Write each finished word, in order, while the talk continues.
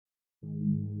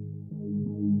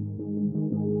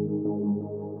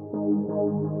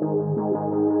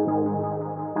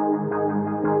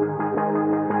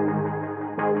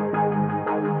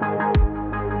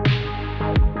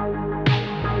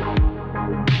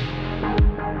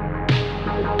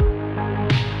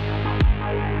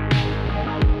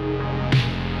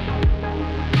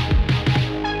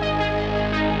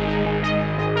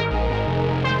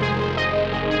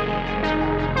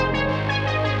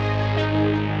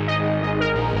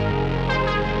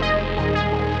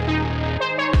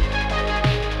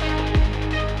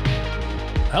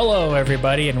Hello,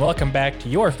 everybody, and welcome back to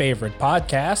your favorite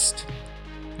podcast,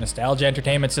 Nostalgia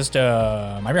Entertainment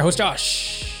System. I'm your host,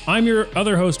 Josh. I'm your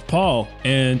other host, Paul,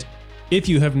 and if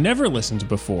you have never listened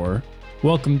before,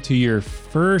 welcome to your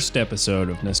first episode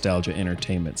of Nostalgia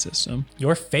Entertainment System.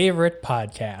 Your favorite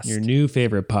podcast. Your new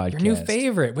favorite podcast. Your new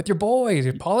favorite with your boys,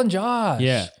 with Paul and Josh.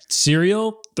 Yeah.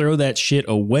 Cereal, throw that shit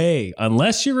away,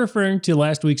 unless you're referring to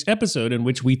last week's episode in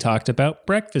which we talked about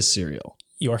breakfast cereal.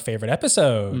 Your favorite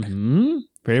episode. Mm-hmm.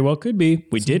 Very well could be.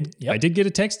 Yep. I did get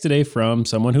a text today from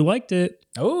someone who liked it.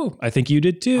 Oh. I think you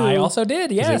did too. I also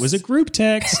did, yes. It was a group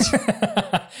text.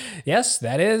 Yes,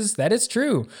 that is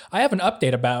true. I have an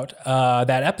update about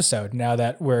that episode now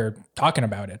that we're talking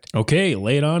about it. Okay,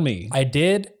 lay it on me. I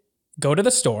did go to the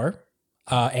store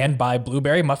and buy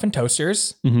blueberry muffin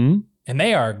toasters, Mm-hmm. and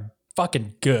they are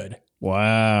fucking good.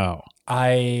 Wow.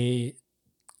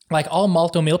 Like all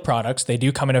Malto Meal products, they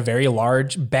do come in a very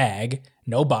large bag,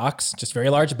 no box, just very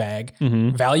large bag.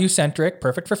 Mm-hmm. Value centric,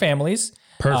 perfect for families.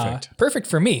 Perfect. Perfect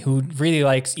for me, who really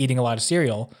likes eating a lot of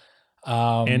cereal.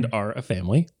 And are a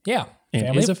family. Yeah.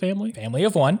 And is a family. Family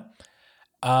of one.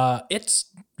 It's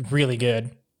really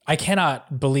good. I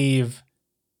cannot believe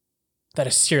that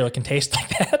a cereal can taste like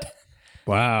that.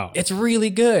 Wow. It's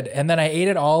really good. And then I ate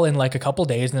it all in like a couple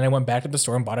days, and then I went back to the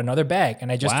store and bought another bag,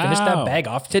 and I just finished that bag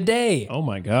off today. Oh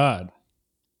my God.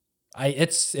 You're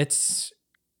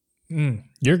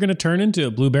going to turn into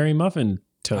a blueberry muffin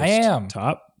toast. I am.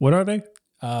 Top. What are they?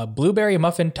 Blueberry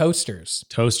muffin toasters.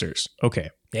 Toasters. Okay.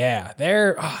 Yeah,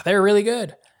 they're really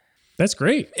good. That's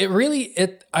great.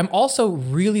 I'm also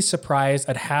really surprised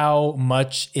at how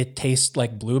much it tastes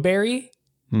like blueberry.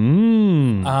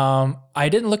 I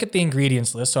didn't look at the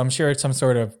ingredients list, so I'm sure it's some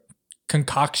sort of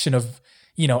concoction of,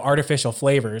 artificial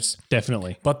flavors.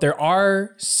 Definitely. But there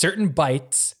are certain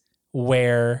bites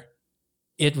where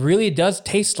it really does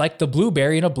taste like the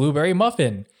blueberry in a blueberry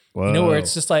muffin. Whoa. Where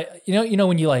it's just like,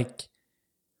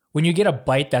 when you get a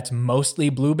bite that's mostly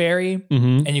blueberry,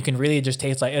 Mm-hmm. and you can really just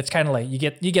taste like, it's kind of like you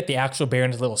get the actual berry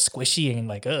and it's a little squishy and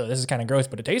like, oh, this is kind of gross,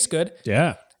 but it tastes good.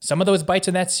 Yeah. Some of those bites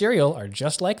in that cereal are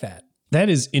just like that. That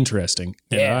is interesting.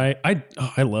 Yeah. And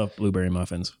I love blueberry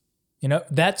muffins.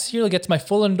 That cereal gets my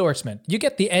full endorsement. You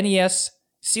get the NES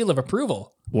seal of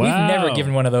approval. Wow. We've never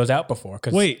given one of those out before.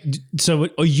 Wait, so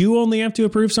you only have to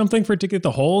approve something for it to get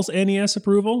the whole NES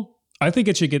approval? I think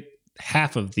it should get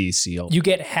half of the seal. You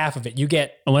get half of it.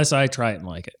 Unless I try it and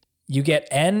like it. You get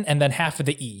N and then half of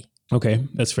the E. Okay,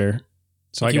 that's fair.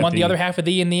 So if you want the other half of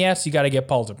the E and the S, you got to get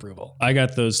Paul's approval. I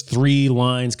got those 3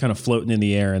 lines kind of floating in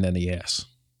the air and then the S.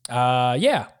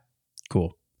 Yeah.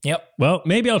 Cool. Yep. Well,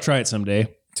 maybe I'll try it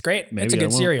someday. It's great. Maybe it's a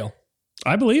good cereal.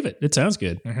 I believe it. It sounds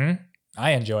good. Mm-hmm.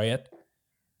 I enjoy it.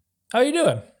 How are you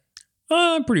doing?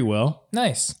 Pretty well.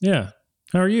 Nice. Yeah.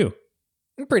 How are you?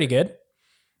 I'm pretty good.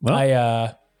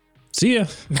 Well, see ya.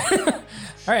 All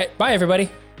right. Bye, everybody.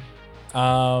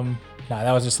 That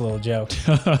was just a little joke.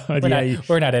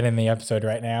 We're not ending the episode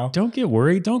right now. Don't get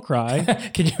worried. Don't cry.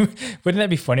 Wouldn't that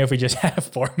be funny if we just had a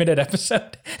 4-minute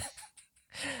episode?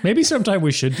 Maybe sometime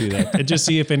we should do that and just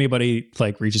see if anybody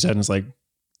reaches out and is like,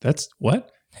 that's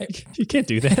what? You can't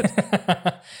do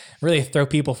that. Really throw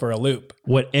people for a loop.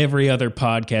 What every other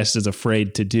podcast is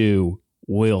afraid to do,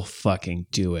 we'll fucking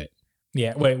do it.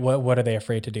 Yeah. Wait, what are they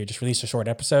afraid to do? Just release a short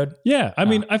episode? Yeah. I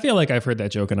mean, I feel like I've heard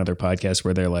that joke on other podcasts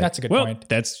where they're like, that's a good point.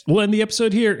 We'll end the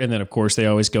episode here. And then, of course, they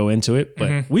always go into it,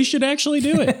 but we should actually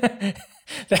do it.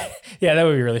 That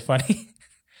would be really funny.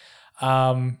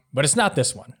 But it's not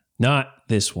this one. Not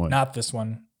this one. Not this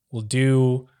one. We'll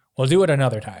do it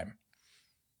another time.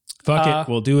 Fuck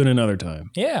it. We'll do it another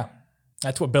time. Yeah.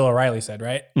 That's what Bill O'Reilly said,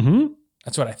 right? Mm-hmm.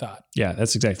 That's what I thought. Yeah,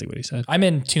 that's exactly what he said. I'm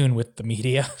in tune with the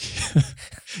media.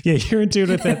 Yeah, you're in tune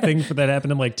with that thing that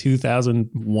happened in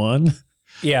 2001.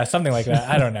 Yeah, something like that.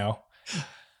 I don't know.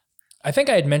 I think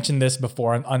I had mentioned this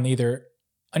before on either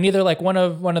one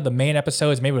of the main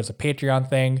episodes. Maybe it was a Patreon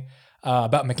thing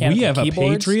about mechanical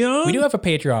keyboards. We have a Patreon? We do have a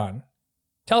Patreon.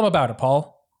 Tell them about it,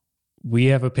 Paul. We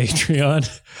have a Patreon.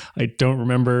 I don't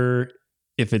remember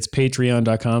if it's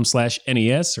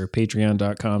patreon.com/NES or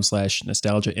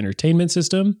patreon.com/Nostalgia Entertainment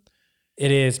System.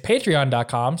 It is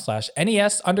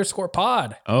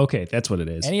patreon.com/NES_pod. Okay, that's what it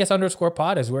is.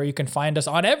 NES_pod is where you can find us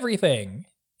on everything.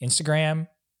 Instagram,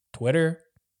 Twitter,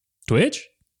 Twitch.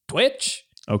 I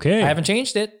Okay. haven't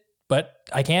changed it, but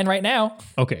I can right now.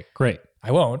 Okay, great.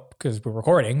 I won't because we're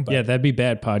recording. But yeah, that'd be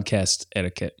bad podcast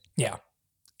etiquette. Yeah.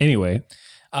 Anyway,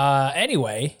 I've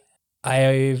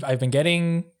been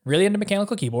getting really into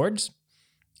mechanical keyboards,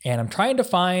 and I'm trying to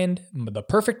find the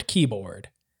perfect keyboard.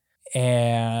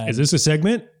 And is this a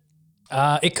segment?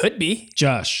 It could be.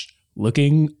 Josh,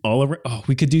 looking all over. Oh,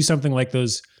 we could do something like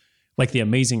those, like The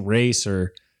Amazing Race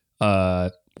or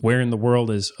Where in the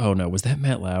World Is. Oh no, was that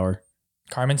Matt Lauer?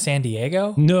 Carmen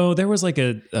Sandiego? No, there was like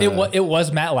a. It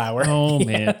was Matt Lauer. Oh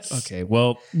Yes. man. Okay,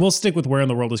 well, we'll stick with Where in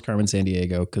the World Is Carmen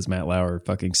Sandiego because Matt Lauer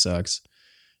fucking sucks.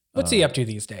 What's he up to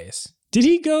these days? Did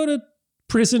he go to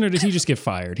prison or did he just get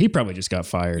fired? He probably just got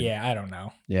fired. Yeah, I don't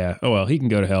know. Yeah. Oh well, he can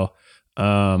go to hell.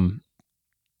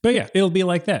 But yeah, it'll be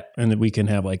like that, and then we can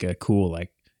have like a cool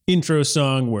like intro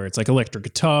song where it's like electric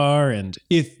guitar, and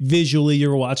if visually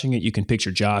you're watching it, you can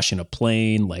picture Josh in a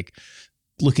plane, like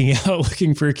looking out,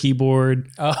 looking for a keyboard.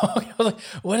 Oh, I was like,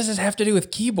 what does this have to do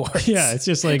with keyboards? Yeah, it's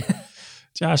just like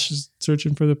Josh is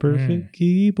searching for the perfect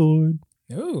keyboard.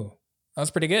 Ooh,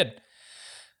 that's pretty good.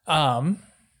 So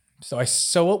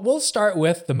we'll start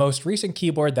with the most recent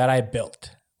keyboard that I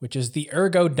built, which is the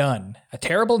Ergo Dun, a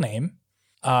terrible name.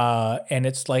 And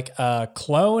it's like a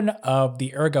clone of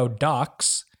the Ergo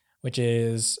Dox, which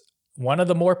is one of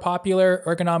the more popular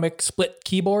ergonomic split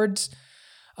keyboards.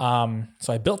 So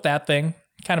I built that thing,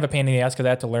 kind of a pain in the ass because I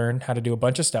had to learn how to do a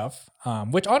bunch of stuff,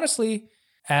 which honestly,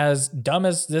 as dumb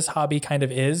as this hobby kind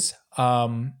of is,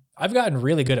 I've gotten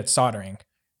really good at soldering.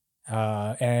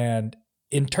 And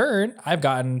in turn, I've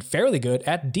gotten fairly good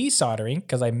at desoldering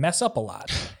because I mess up a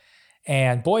lot.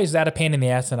 And boy, is that a pain in the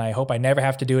ass, and I hope I never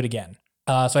have to do it again.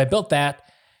 So I built that,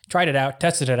 tried it out,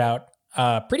 tested it out.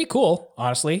 Pretty cool,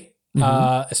 honestly,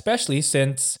 especially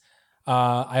since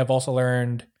I've also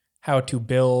learned how to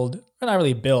build, or not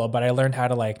really build, but I learned how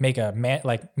to like make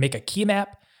a key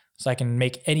map so I can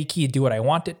make any key do what I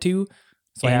want it to.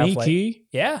 So Any I have, like, key?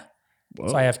 Yeah. Whoa.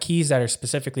 So I have keys that are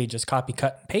specifically just copy,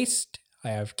 cut, and paste. I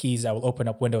have keys that will open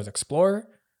up Windows Explorer.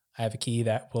 I have a key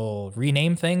that will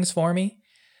rename things for me.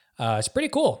 It's pretty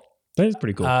cool. That is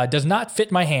pretty cool. Does not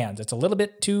fit my hands. It's a little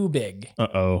bit too big.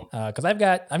 Uh-oh. Because I've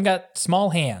got small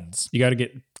hands. You got to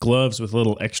get gloves with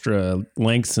little extra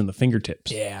lengths in the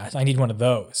fingertips. Yeah, I need one of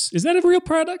those. Is that a real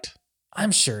product?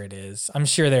 I'm sure it is. I'm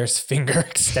sure there's finger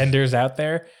extenders out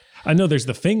there. I know there's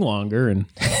the Finglonger and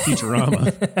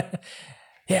Futurama.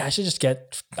 Yeah, I should just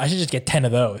get 10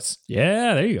 of those.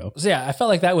 Yeah, there you go. So yeah, I felt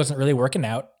like that wasn't really working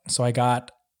out. So I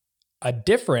got a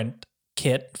different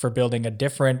kit for building a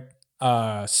different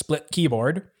split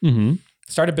keyboard. Mm-hmm.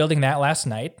 Started building that last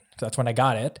night. So that's when I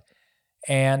got it.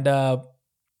 And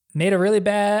made a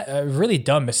really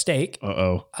dumb mistake.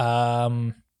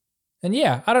 Uh-oh. And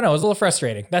yeah, I don't know. It was a little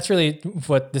frustrating. That's really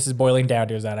what this is boiling down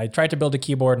to, is that I tried to build a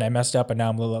keyboard and I messed up, and now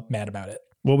I'm a little mad about it.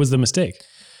 What was the mistake?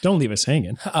 Don't leave us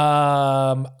hanging.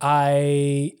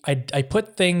 I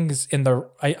put things in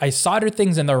I soldered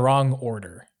things in the wrong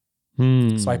order.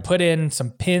 So I put in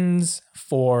some pins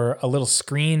for a little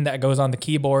screen that goes on the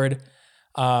keyboard,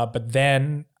 but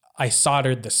then I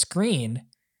soldered the screen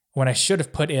when I should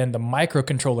have put in the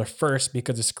microcontroller first,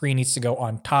 because the screen needs to go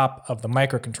on top of the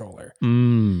microcontroller.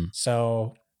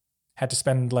 So had to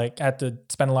spend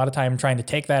a lot of time trying to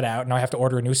take that out. Now I have to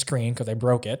order a new screen because I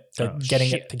broke it, to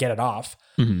get it off.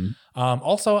 Mm-hmm.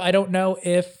 Also, I don't know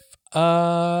if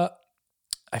I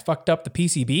fucked up the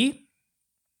PCB.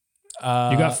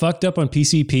 You got fucked up on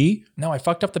PCP? No, I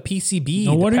fucked up the PCB.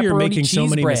 No wonder you're making so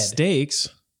many bread. mistakes.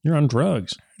 You're on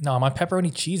drugs. No, I'm on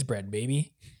pepperoni cheese bread,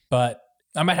 baby. But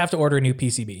I might have to order a new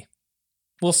PCB.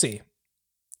 We'll see.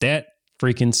 That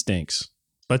freaking stinks.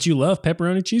 But you love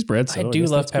pepperoni cheese bread. So I do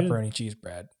love pepperoni cheese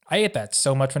bread. I ate that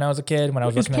so much when I was a kid, when I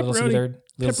was looking at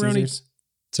Little Caesars.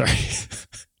 Sorry.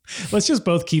 Let's just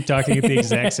both keep talking at the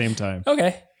exact same time.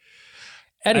 Okay.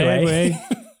 Anyway.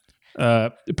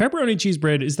 Pepperoni cheese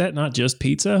bread, is that not just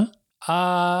pizza?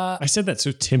 I said that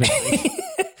so timidly.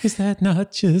 Is that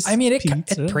not just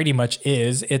pizza? It pretty much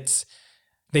is.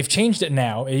 They've changed it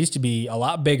now. It used to be a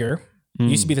lot bigger. It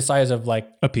used to be the size of like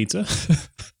a pizza.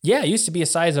 Yeah, it used to be a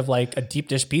size of like a deep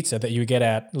dish pizza that you would get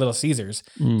at Little Caesars.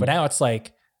 But now it's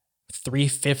like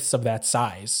 3/5 of that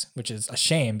size, which is a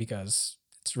shame because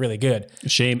it's really good. A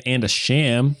shame and a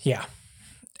sham. Yeah.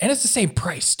 And it's the same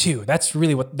price too. That's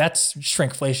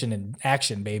shrinkflation in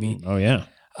action, baby. Oh yeah.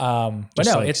 But just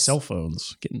no, like it's cell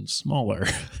phones getting smaller.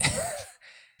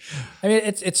 I mean,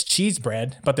 it's cheese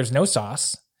bread, but there's no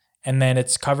sauce. And then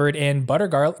it's covered in butter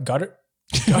garlic.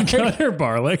 Gutter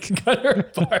garlic.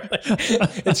 Butter garlic.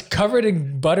 It's covered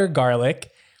in butter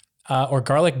garlic, or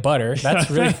garlic butter. That's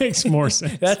really That makes more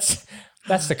sense.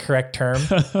 That's the correct term.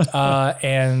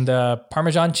 And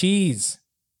Parmesan cheese.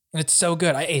 And it's so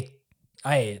good. I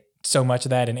ate so much of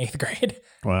that in 8th grade.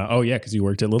 Wow. Oh yeah, because you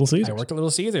worked at Little Caesars. I worked at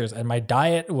Little Caesars, and my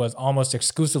diet was almost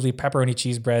exclusively pepperoni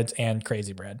cheese breads and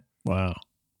crazy bread. Wow.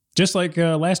 Just like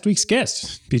last week's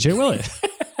guest, PJ Willett.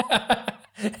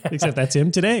 Except that's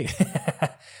him today.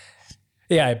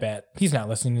 Yeah, I bet. He's not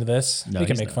listening to this. No, We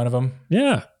can he's make not. fun of him.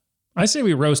 Yeah. I say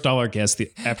we roast all our guests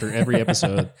after every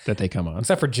episode that they come on.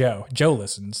 Except for Joe. Joe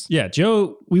listens. Yeah,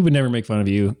 Joe, we would never make fun of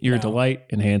you. You're a No. delight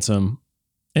and handsome,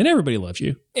 and everybody loves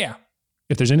you. Yeah,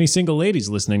 If there's any single ladies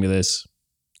listening to this,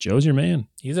 Joe's your man.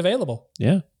 he's available.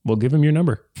 Yeah, we'll give him your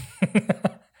number.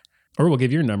 Or we'll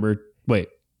give your number. Wait,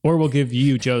 or we'll give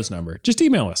you Joe's number. Just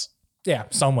email us. Yeah,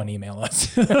 someone email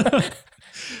us.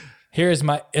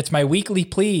 It's my weekly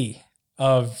plea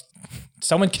of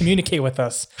someone communicate with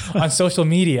us on social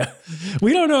media.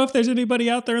 We don't know if there's anybody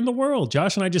out there in the world.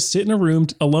 Josh and I just sit in a room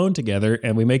alone together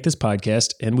and we make this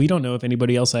podcast, and we don't know if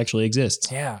anybody else actually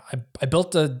exists. Yeah, I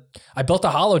built a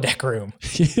holodeck room.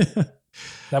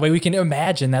 That way we can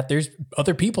imagine that there's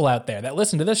other people out there that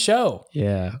listen to this show.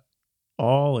 Yeah.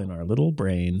 All in our little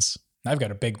brains. I've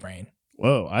got a big brain.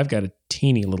 Whoa, I've got a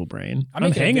teeny little brain. I'm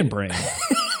making a hanging video. brain.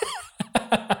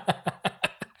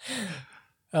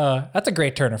 That's a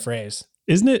great turn of phrase.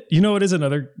 Isn't it? You know what is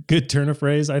another good turn of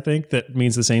phrase, I think, that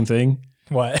means the same thing?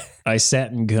 What? I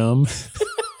sat in gum.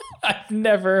 I've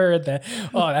never heard that.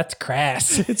 Oh, that's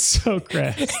crass. It's so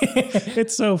crass.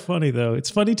 It's so funny, though. It's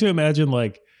funny to imagine,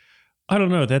 like, I don't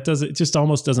know, it just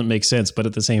almost doesn't make sense, but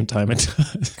at the same time, it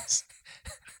does.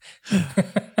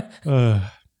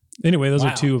 Anyway, those Wow.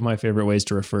 are two of my favorite ways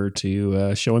to refer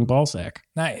to showing ball sack.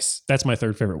 Nice. That's my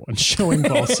third favorite one, showing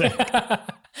ball sack.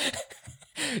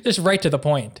 Just right to the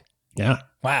point. Yeah.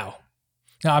 Wow.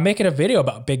 Now I'm making a video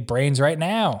about big brains right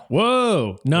now.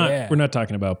 Whoa. Yeah. We're not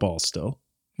talking about balls still.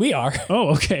 We are. Oh,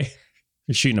 okay.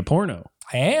 You're shooting a porno.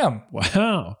 I am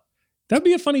Wow. That'd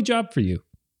be a funny job for you.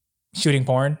 shooting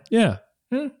porn. Yeah.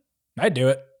 I'd do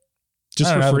it.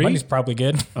 Just I don't for know, the free? money's probably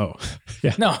good. Oh,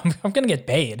 yeah. No, I'm gonna get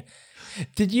paid.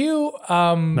 Did you?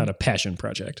 Not a passion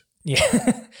project. Yeah.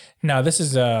 No, this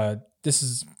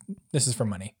is for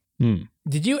money. Hmm.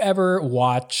 Did you ever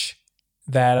watch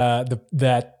that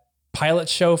that pilot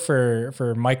show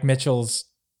for Mike Mitchell's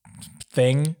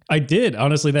thing? I did.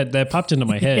 Honestly, that popped into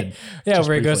my head. Yeah, Just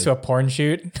where he goes briefly. to a porn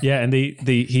shoot. Yeah, and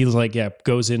he's like,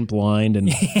 goes in blind, and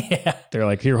Yeah. they're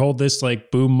like, here, hold this like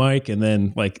boom mic, and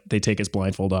then like they take his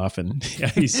blindfold off, and yeah,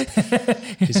 he's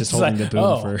just holding the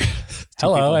boom for two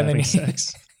hello, people and then having he-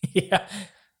 sex. Yeah.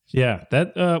 Yeah,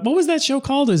 that what was that show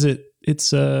called?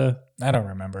 It's I don't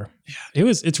remember.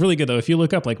 it's really good though. If you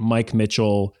look up like Mike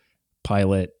Mitchell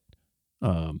pilot,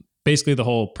 basically the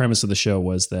whole premise of the show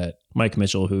was that Mike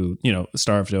Mitchell, who, you know,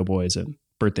 star of Doughboys and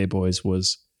Birthday Boys,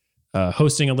 was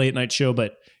hosting a late night show,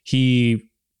 but he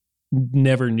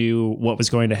never knew what was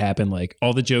going to happen. Like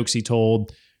all the jokes he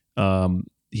told,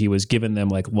 he was giving them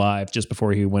like live just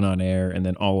before he went on air. And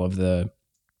then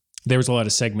there was a lot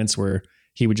of segments where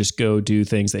he would just go do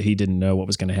things that he didn't know what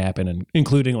was going to happen, and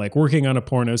including like working on a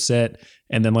porno set.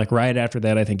 And then like right after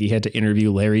that, I think he had to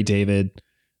interview Larry David.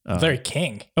 Larry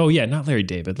King. Oh yeah, not Larry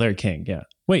David, Larry King. Yeah.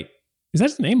 Wait, is that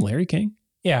his name, Larry King?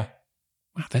 Yeah.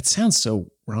 Wow, that sounds so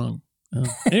wrong.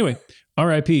 Anyway,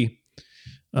 R.I.P.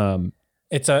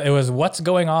 It was What's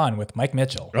Going On with Mike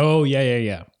Mitchell. Oh yeah.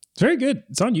 It's very good.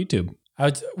 It's on YouTube.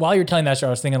 While you were telling that show,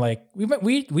 I was thinking like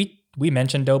we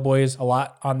mentioned Doughboys a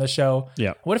lot on the show.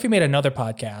 Yeah. What if we made another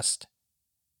podcast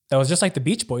that was just like the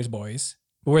Beach Boys boys,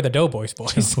 but we're the Doughboys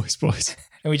boys, Boys.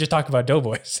 and we just talk about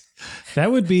Doughboys.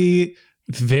 That would be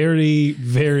very,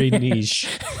 very niche.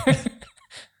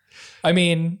 I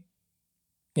mean,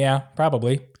 yeah,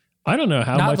 probably. I don't know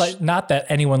how much. Not that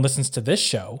anyone listens to this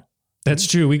show. That's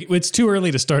true. It's too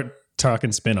early to start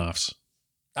talking spinoffs.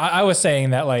 I was saying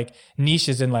that like niche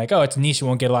is in like, oh, it's niche, it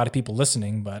won't get a lot of people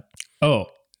listening, but Oh,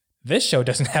 this show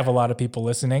doesn't have a lot of people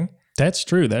listening. that's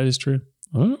true. That is true.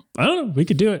 I don't know. We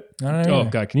could do it. I don't know. Oh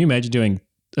God, can you imagine doing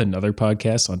another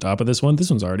podcast on top of this one? This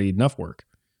one's already enough work,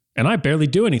 and I barely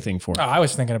do anything for Oh, it. I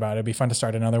was thinking about it. It'd be fun to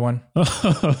start another one.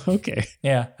 Okay.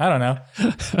 Yeah, I don't know.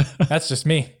 That's just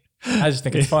me. I just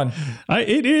think it's fun.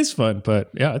 It is fun,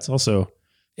 but yeah, it's also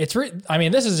I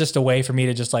mean, this is just a way for me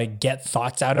to just like get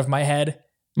thoughts out of my head,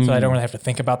 so I don't really have to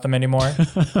think about them anymore.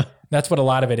 That's what a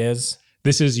lot of it is.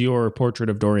 This is your portrait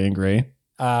of Dorian Gray.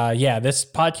 Yeah, this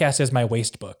podcast is my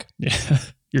waste book, Yeah,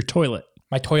 your toilet.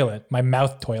 my toilet, my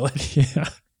mouth toilet. Yeah.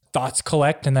 Thoughts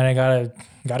collect, and then I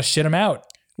gotta shit them out.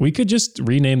 We could just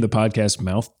rename the podcast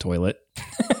Mouth Toilet.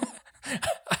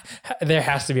 There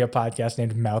has to be a podcast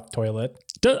named Mouth Toilet.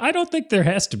 I don't think there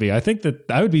has to be. I think that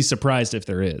I would be surprised if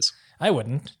there is. I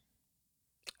wouldn't.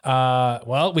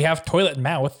 Well, we have Toilet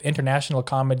Mouth, international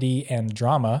comedy and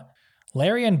drama.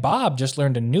 Larry and Bob just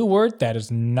learned a new word that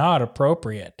is not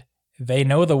appropriate. They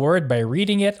know the word by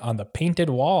reading it on the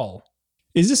painted wall.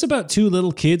 Is this about two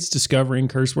little kids discovering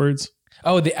curse words?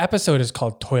 Oh, the episode is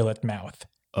called Toilet Mouth.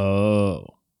 Oh.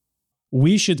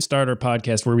 We should start our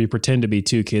podcast where we pretend to be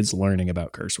two kids learning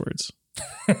about curse words.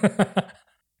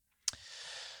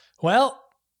 Well,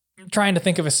 I'm trying to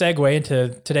think of a segue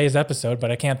into today's episode, but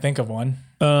I can't think of one.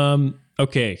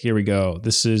 Okay, here we go.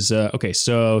 This is, okay,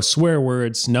 so swear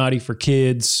words, naughty for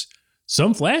kids.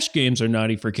 Some Flash games are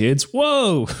naughty for kids.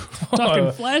 Whoa, talking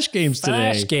Flash games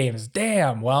today. Flash games,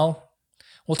 damn. Well,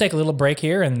 we'll take a little break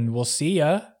here and we'll see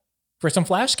ya for some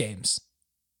Flash games.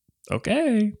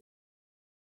 Okay.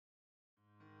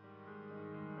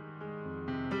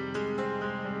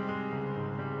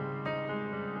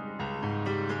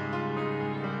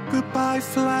 Goodbye,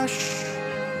 Flash.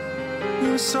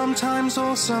 You were sometimes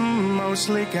awesome,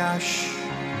 mostly gash.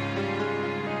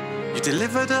 You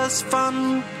delivered us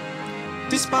fun,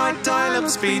 despite dial-up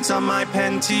speeds on my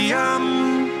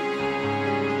Pentium.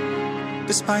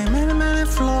 Despite many, many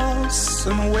flaws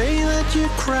and the way that you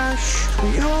crash,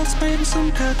 we all spent some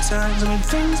good times and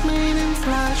things made in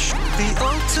Flash. The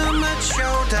ultimate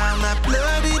showdown, that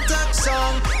bloody duck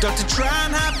song, Dr.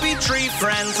 Tran, Happy Tree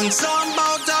Friends, and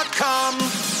Zombo.com.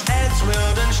 Ed's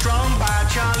Wild and Strong by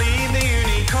Charlie the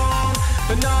Unicorn.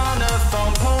 Banana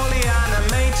phone, poorly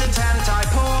animated hentai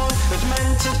porn. The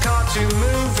demented cartoon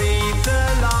movie, the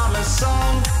llama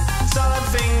song. Solid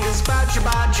fingers,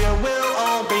 badger will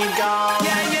all be gone.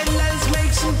 Yeah, let's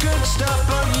make some good stuff,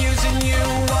 but using you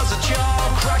was a chore.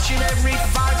 Crashing every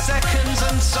 5 seconds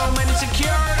and so many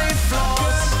security flaws.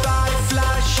 Goodbye,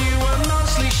 Flash, you were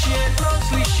mostly shit.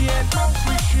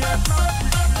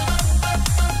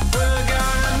 We're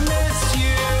gonna miss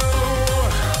you.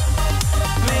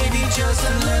 Maybe just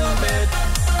a little bit.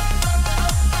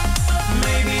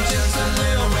 Maybe just a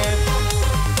little bit.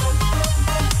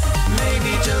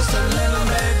 Maybe just a little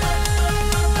bit.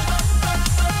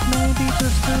 Maybe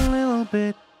just a little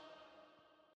bit.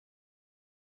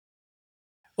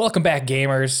 Welcome back,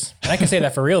 gamers. And I can say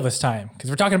that for real this time because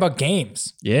we're talking about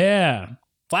games. Yeah.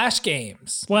 Flash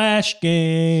games. Flash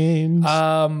games.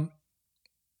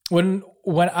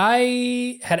 When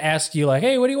I had asked you like,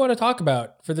 hey, what do you want to talk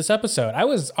about for this episode? I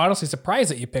was honestly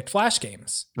surprised that you picked Flash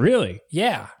games. Really?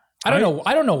 Yeah. I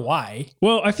don't know why.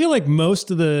 Well, I feel like most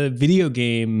of the video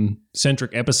game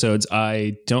centric episodes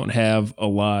I don't have a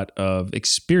lot of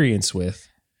experience with,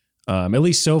 at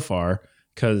least so far.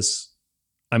 Because,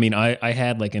 I mean, I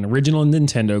had like an original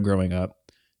Nintendo growing up,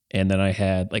 and then I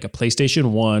had like a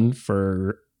PlayStation 1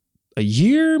 for a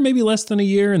year, maybe less than a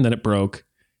year, and then it broke.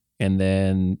 And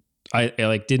then I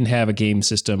like didn't have a game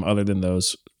system other than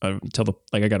those until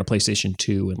I got a PlayStation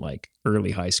 2 in like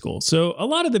early high school. So a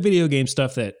lot of the video game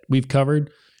stuff that we've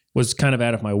covered was kind of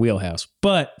out of my wheelhouse.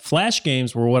 But Flash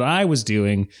games were what I was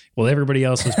doing while everybody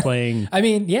else was playing. I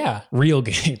mean, yeah, real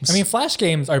games. I mean, Flash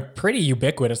games are pretty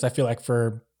ubiquitous. I feel like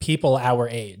for people our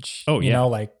age. Oh, yeah. You know,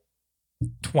 like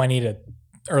 20 to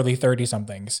early 30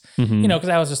 somethings. Mm-hmm. You know, because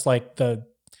I was just like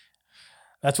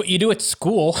that's what you do at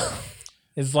school.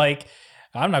 Is like,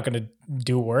 I'm not going to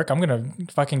do work. I'm going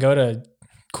to fucking go to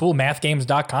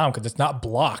coolmathgames.com because it's not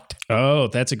blocked. Oh,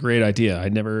 that's a great idea.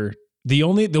 The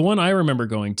one I remember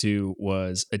going to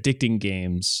was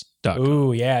addictinggames.com.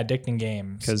 Ooh, yeah, Addicting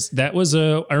Games. Because that was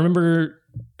I remember,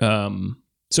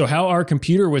 so how our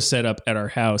computer was set up at our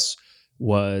house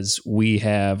was we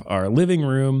have our living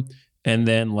room, and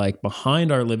then like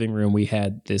behind our living room, we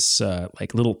had this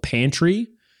like little pantry.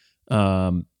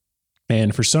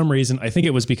 And for some reason, I think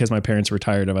it was because my parents were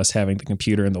tired of us having the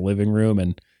computer in the living room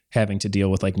and having to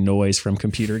deal with like noise from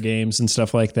computer games and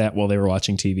stuff like that while they were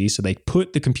watching TV. So they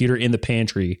put the computer in the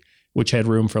pantry, which had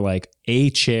room for like a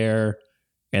chair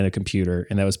and a computer.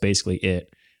 And that was basically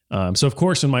it. So of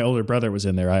course, when my older brother was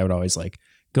in there, I would always like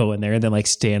go in there and then like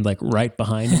stand like right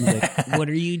behind him. Like, what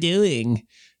are you doing?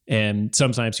 And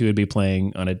sometimes he would be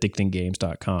playing on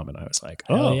addictinggames.com. And I was like,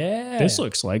 oh, yeah, this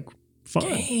looks like fun.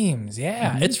 Games,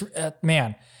 yeah. Mm-hmm. It's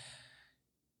man.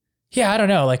 Yeah, I don't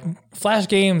know. Like Flash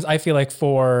games, I feel like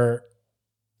for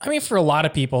a lot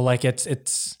of people, like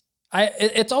it's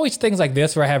always things like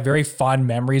this where I have very fond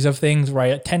memories of things where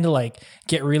I tend to like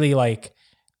get really like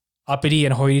uppity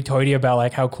and hoity-toity about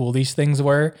like how cool these things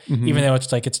were, even though it's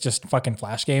just fucking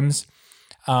Flash games.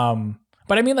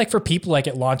 But I mean, like for people, like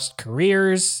it launched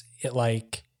careers. It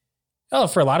like Oh,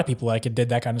 for a lot of people, like it did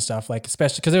that kind of stuff, like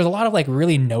especially because there's a lot of like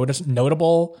really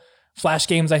notable Flash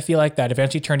games. I feel like that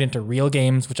eventually turned into real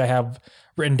games, which I have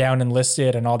written down and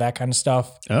listed and all that kind of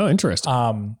stuff. Oh,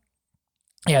 interesting.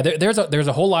 Yeah, there's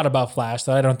a whole lot about Flash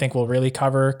that I don't think we'll really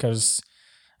cover because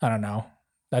I don't know.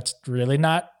 That's really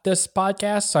not this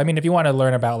podcast. So I mean, if you want to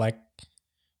learn about like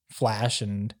Flash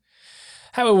and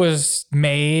how it was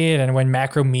made and when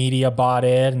Macromedia bought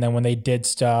it and then when they did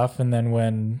stuff and then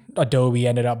when Adobe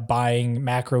ended up buying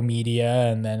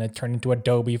Macromedia and then it turned into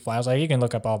Adobe Flash, like you can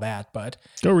look up all that, but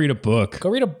Go read a book. go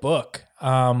read a book.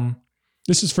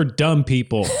 This is for dumb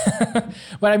people.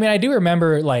 But I mean, I do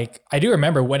remember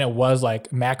when it was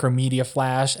like Macromedia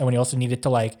Flash and when you also needed to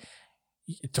like,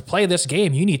 to play this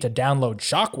game, you need to download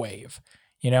Shockwave.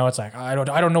 You know, it's like, I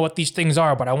don't know what these things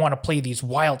are, but I want to play these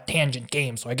wild tangent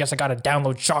games. So I guess I got to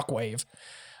download Shockwave.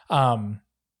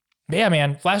 But yeah,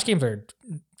 man, Flash games are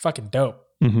fucking dope,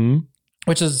 Mm-hmm.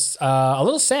 which is a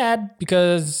little sad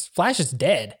because Flash is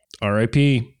dead.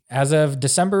 R.I.P. As of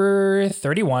December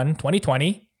 31,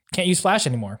 2020, can't use Flash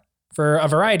anymore for a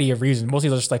variety of reasons. Mostly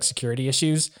just like security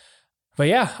issues. But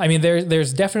yeah, I mean,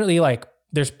 there's definitely like,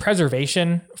 there's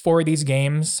preservation for these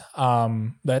games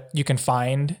that you can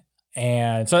find.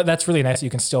 And so that's really nice. You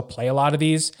can still play a lot of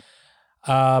these.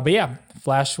 But yeah,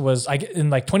 Flash was in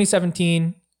like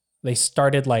 2017, they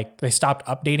stopped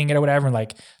updating it or whatever and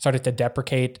like started to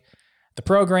deprecate the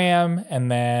program.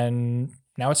 And then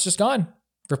now it's just gone,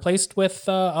 replaced with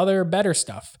other better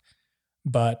stuff.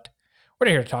 But we're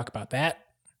not here to talk about that.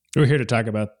 We're here to talk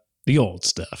about the old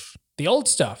stuff. The old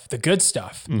stuff, the good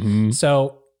stuff. Mm-hmm.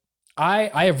 So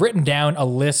I have written down a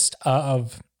list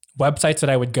of websites that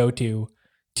I would go to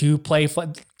play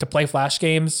Flash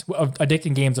games.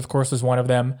 Addicting Games, of course, was one of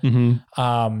them.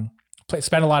 Mm-hmm.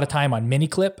 Spent a lot of time on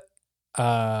Miniclip.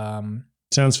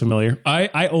 Sounds familiar.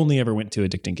 I only ever went to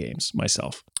Addicting Games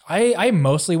myself. I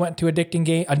mostly went to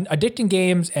Addicting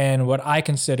Games and what I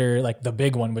consider like the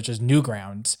big one, which is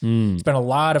Newgrounds. Spent a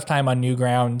lot of time on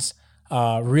Newgrounds.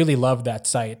 Really loved that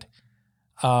site.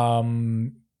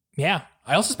 Yeah.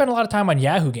 I also spent a lot of time on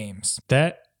Yahoo Games.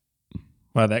 That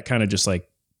kind of just like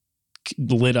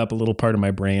lit up a little part of my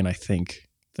brain, I think.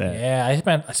 Yeah,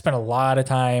 I spent a lot of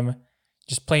time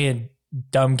just playing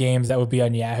dumb games that would be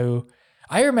on Yahoo.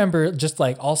 I remember just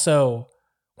like also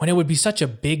when it would be such a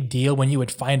big deal when you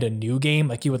would find a new game,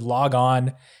 like you would log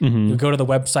on, Mm-hmm. you would go to the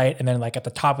website, and then like at the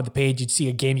top of the page, you'd see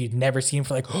a game you'd never seen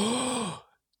for like, oh,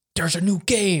 there's a new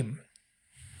game.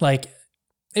 Like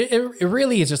it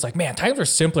really is just like, man, times were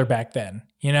simpler back then,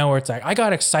 you know, where it's like, I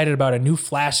got excited about a new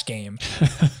Flash game.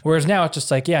 Whereas now it's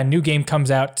just like, yeah, a new game comes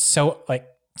out so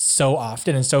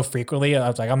often and so frequently. I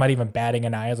was like, I'm not even batting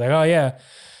an eye. I was like, oh yeah,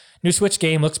 new Switch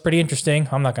game looks pretty interesting.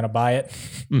 I'm not going to buy it.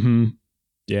 Mm-hmm.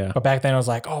 Yeah. But back then I was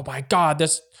like, oh my God,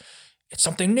 it's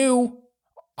something new.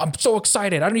 I'm so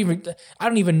excited. I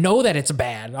don't even know that it's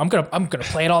bad. I'm going to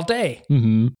play it all day.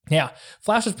 Mm-hmm. Yeah.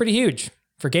 Flash was pretty huge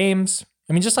for games.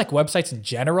 I mean, just like websites in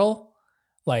general,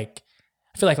 like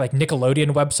I feel like Nickelodeon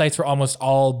websites were almost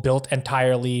all built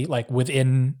entirely like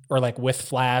within or like with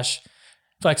Flash.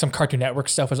 I feel like some Cartoon Network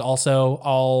stuff was also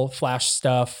all Flash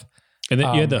stuff. And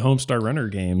then you had the Homestar Runner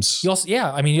games. You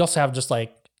also have just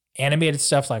like animated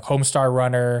stuff like Homestar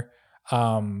Runner,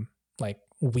 like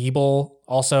Weeble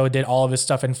also did all of his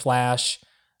stuff in Flash.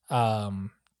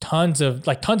 Tons of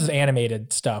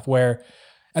animated stuff where,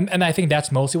 and I think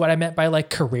that's mostly what I meant by like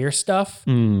career stuff,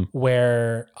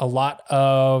 where a lot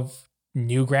of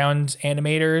Newgrounds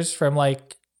animators from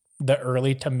like the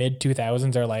early to mid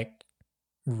 2000s are like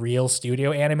real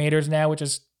studio animators now, which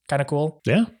is kind of cool.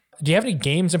 Yeah. Do you have any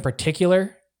games in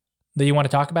particular that you want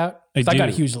to talk about? I got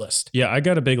a huge list. Yeah, I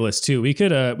got a big list too. We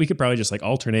could probably just like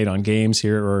alternate on games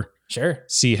here or Sure.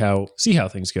 see how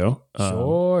things go.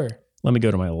 Sure. Let me go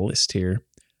to my list here.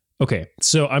 Okay,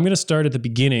 so I'm going to start at the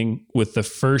beginning with the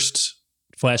first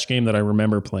Flash game that I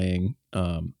remember playing.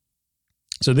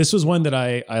 So this was one that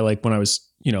I like when I was,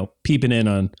 peeping in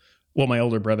on what my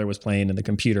older brother was playing in the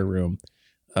computer room.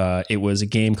 It was a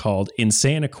game called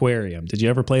Insane Aquarium. Did you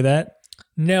ever play that?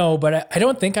 No, but I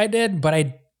don't think I did,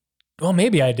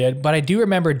 maybe I did, but I do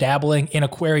remember dabbling in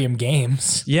aquarium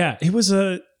games. Yeah, it was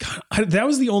that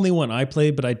was the only one I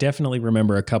played, but I definitely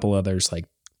remember a couple others like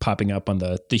popping up on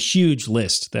the huge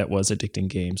list that was Addicting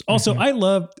Games. Also, I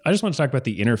just want to talk about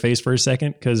the interface for a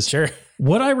second, because Sure.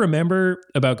 What I remember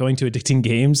about going to Addicting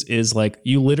Games is like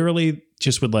you literally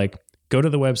just would like go to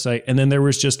the website and then there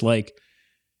was just like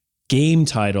game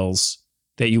titles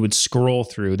that you would scroll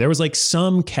through. There was like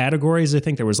some categories. I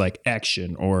think there was like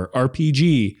action or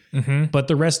RPG, but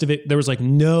the rest of it, there was like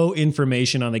no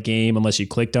information on the game unless you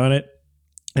clicked on it.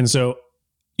 And so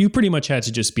you pretty much had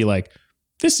to just be like,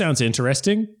 this sounds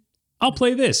interesting. I'll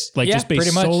play this. Like Yeah, just based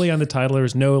pretty much. solely on the title.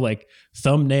 There's no like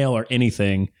thumbnail or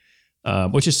anything,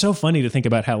 which is so funny to think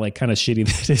about how like kind of shitty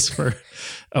that is for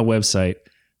a website.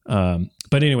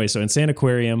 But anyway, so Insane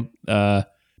Aquarium,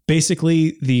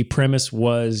 basically the premise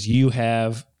was you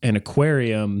have an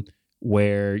aquarium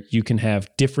where you can have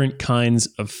different kinds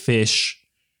of fish,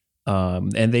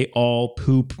 and they all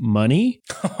poop money.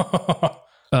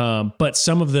 But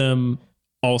some of them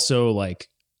also like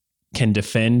can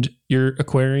defend your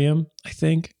aquarium, I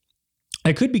think.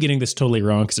 I could be getting this totally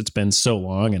wrong because it's been so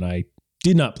long and I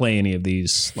did not play any of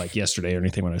these like yesterday or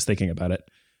anything when I was thinking about it.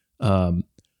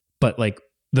 But like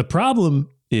the problem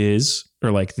is,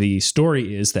 or like the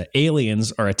story is that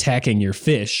aliens are attacking your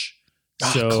fish.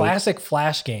 So Classic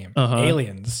Flash game.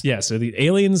 Aliens. yeah, so the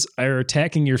aliens are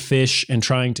attacking your fish and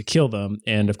trying to kill them.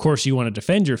 And of course you want to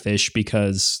defend your fish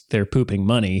because they're pooping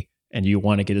money and you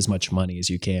want to get as much money as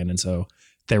you can. And so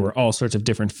there were all sorts of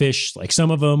different fish. Like some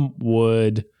of them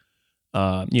would,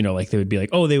 like they would be like,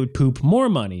 oh, they would poop more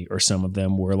money. Or some of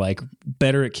them were like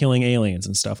better at killing aliens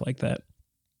and stuff like that.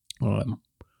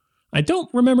 I don't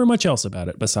remember much else about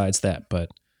it besides that, but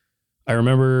I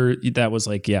remember that was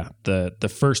like,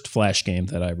 the first Flash game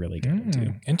that I really got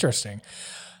into. Interesting.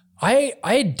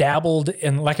 I dabbled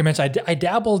in, like I mentioned, I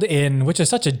dabbled in, which is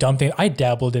such a dumb thing. I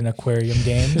dabbled in aquarium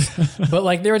games, but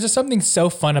like there was just something so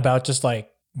fun about just like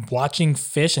watching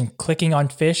fish and clicking on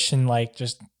fish and like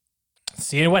just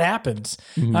seeing what happens.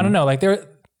 I don't know, like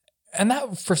and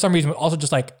that for some reason was also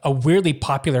just like a weirdly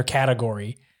popular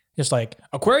category, just like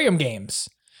aquarium games.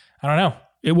 I don't know.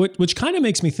 Which kind of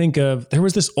makes me think of, there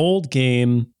was this old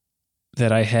game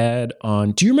that I had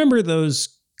on, do you remember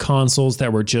those consoles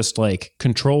that were just like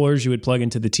controllers you would plug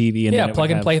into the TV? And then it plug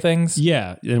would and play things.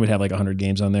 Yeah, and it would have like 100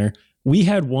 games on there. We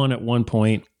had one at one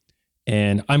point,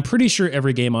 and I'm pretty sure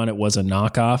every game on it was a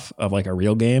knockoff of like a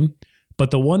real game. But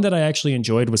the one that I actually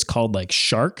enjoyed was called like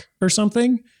Shark or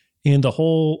something. And the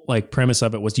whole like premise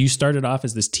of it was you started off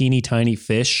as this teeny tiny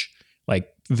fish, like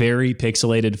very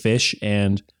pixelated fish,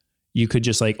 and you could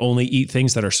just like only eat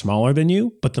things that are smaller than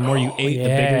you. But the more you ate, the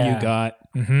bigger you got.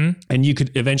 And you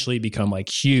could eventually become like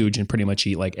huge and pretty much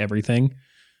eat like everything.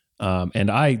 And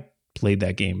I played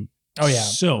that game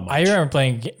so much. I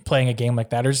remember playing a game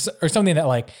like that or something that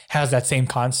like has that same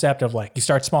concept of like you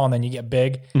start small and then you get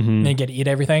big and then you get to eat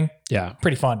everything. Yeah.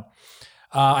 Pretty fun.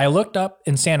 I looked up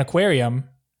Insane Aquarium.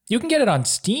 You can get it on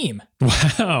Steam.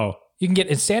 Wow. You can get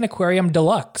Insane Aquarium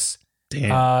Deluxe.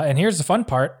 Damn. And here's the fun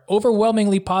part.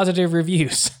 Overwhelmingly positive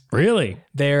reviews. Really?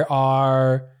 There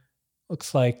are,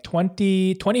 looks like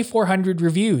 2,400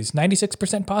 reviews,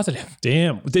 96% positive.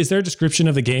 Damn. Is there a description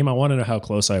of the game? I want to know how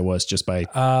close I was just by...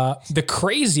 The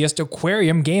craziest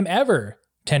aquarium game ever.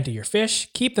 Tend to your fish,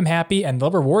 keep them happy, and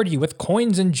they'll reward you with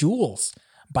coins and jewels.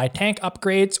 Buy tank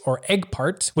upgrades or egg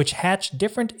parts, which hatch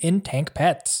different in-tank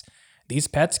pets. These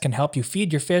pets can help you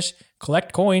feed your fish,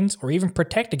 collect coins, or even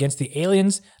protect against the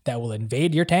aliens that will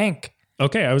invade your tank.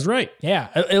 Okay, I was right. Yeah,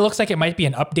 it looks like it might be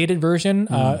an updated version.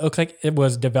 It looks like it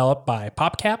was developed by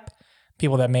PopCap,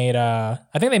 people that made, I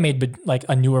think they made like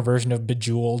a newer version of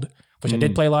Bejeweled, which I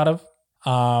did play a lot of,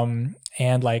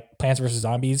 and like Plants vs.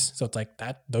 Zombies. So it's like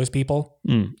those people.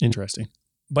 Interesting.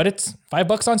 But it's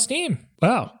 $5 on Steam.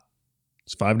 Wow.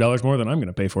 It's $5 more than I'm going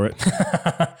to pay for it.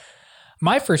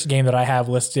 My first game that I have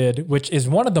listed, which is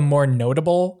one of the more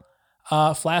notable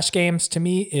Flash games to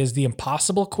me, is the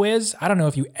Impossible Quiz. I don't know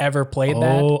if you ever played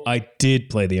that. Oh, I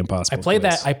did play the Impossible Quiz.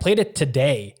 that. I played it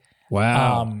today.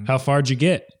 Wow. How far'd you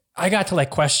get? I got to like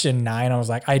question 9. I was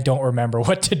like, I don't remember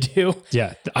what to do.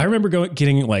 Yeah. I remember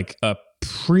getting like a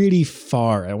pretty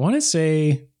far. I want to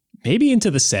say maybe into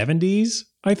the 70s,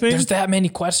 I think. There's that many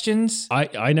questions.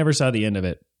 I never saw the end of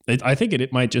it. I think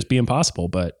it might just be impossible,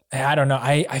 but I don't know.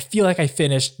 I feel like I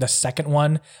finished the second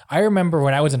one. I remember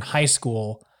when I was in high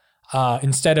school,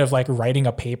 instead of like writing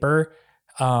a paper,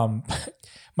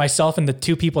 myself and the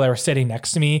two people that were sitting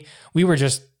next to me, we were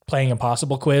just playing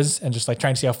Impossible Quiz and just like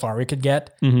trying to see how far we could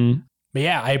get. But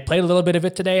yeah, I played a little bit of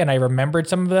it today and I remembered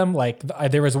some of them. Like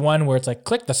there was one where it's like,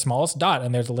 click the smallest dot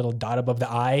and there's a little dot above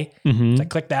the I. It's like,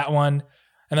 click that one.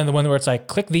 And then the one where it's like,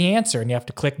 click the answer and you have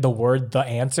to click the word, the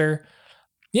answer.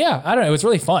 Yeah, I don't know. It was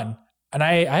really fun. And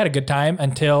I had a good time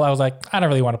until I was like, I don't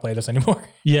really want to play this anymore.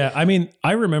 Yeah, I mean,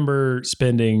 I remember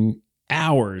spending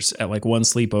hours at like one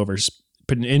sleepover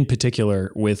in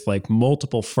particular with like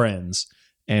multiple friends.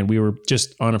 And we were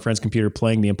just on a friend's computer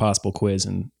playing the Impossible Quiz.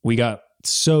 And we got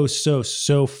so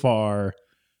far.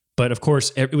 But of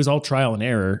course, it was all trial and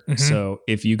error. So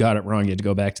if you got it wrong, you had to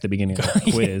go back to the beginning of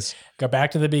the quiz. Go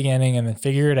back to the beginning and then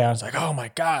figure it out. It's like, oh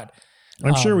my God.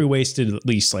 I'm sure we wasted at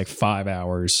least like 5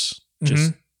 hours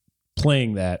just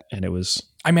playing that. And it was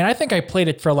I mean, I think I played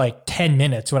it for like 10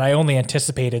 minutes when I only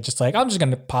anticipated just like, I'm just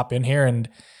going to pop in here and,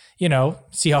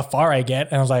 see how far I get.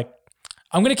 And I was like,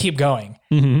 I'm going to keep going.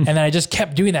 And then I just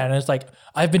kept doing that. And it's like,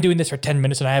 I've been doing this for 10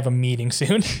 minutes and I have a meeting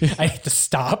soon. I need to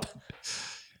stop.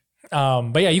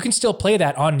 But yeah, you can still play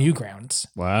that on Newgrounds.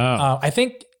 Wow.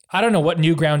 I don't know what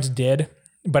Newgrounds did,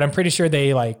 but I'm pretty sure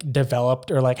they like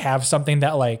developed or like have something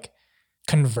that like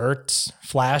converts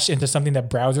Flash into something that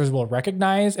browsers will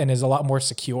recognize and is a lot more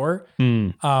secure.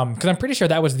 Cause I'm pretty sure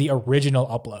that was the original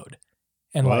upload.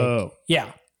 And Whoa.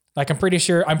 I'm pretty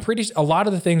sure a lot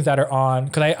of the things that are on,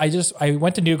 cause I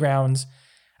went to Newgrounds.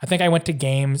 I think I went to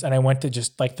games and I went to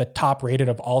just like the top rated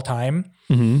of all time.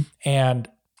 And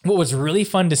what was really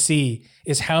fun to see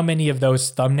is how many of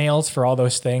those thumbnails for all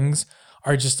those things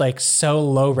are just like so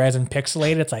low res and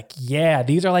pixelated. It's like, yeah,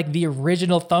 these are like the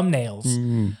original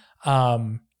thumbnails.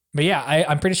 But yeah,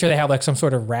 I'm pretty sure they have like some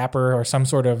sort of wrapper or some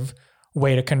sort of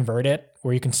way to convert it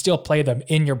where you can still play them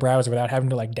in your browser without having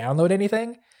to like download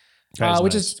anything,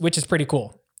 which is pretty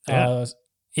cool.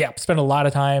 Spend a lot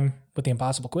of time with the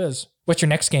Impossible Quiz. What's your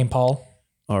next game, Paul?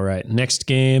 All right, next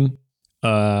game.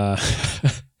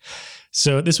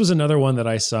 So this was another one that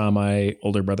I saw my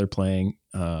older brother playing.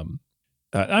 I'm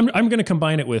going to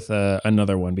combine it with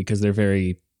another one because they're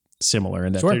very similar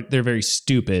in that they're very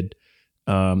stupid.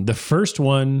 The first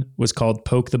one was called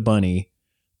Poke the Bunny.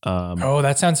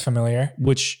 That sounds familiar.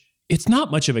 Which it's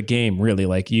not much of a game, really.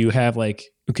 Like you have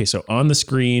so on the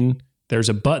screen, there's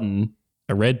a button,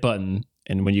 a red button.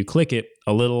 And when you click it,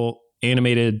 a little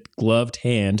animated gloved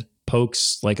hand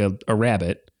pokes like a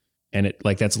rabbit. And it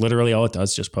that's literally all it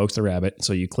does, just pokes the rabbit.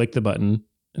 So you click the button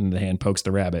and the hand pokes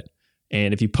the rabbit.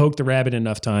 And if you poke the rabbit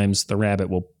enough times, the rabbit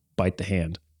will bite the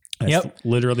hand. That's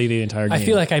literally the entire game. I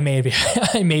feel like I maybe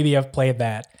have played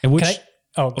that. And go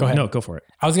ahead. No, go for it.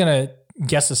 I was going to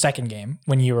guess the second game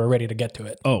when you were ready to get to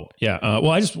it. Oh, yeah.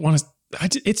 Well, I just want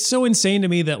to, it's so insane to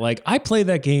me that I played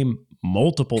that game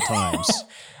multiple times,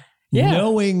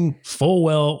 knowing full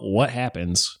well what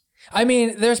happens. I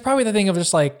mean, there's probably the thing of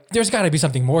just like, there's got to be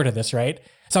something more to this, right?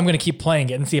 So I'm going to keep playing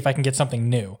it and see if I can get something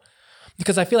new.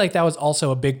 Because I feel like that was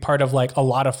also a big part of like a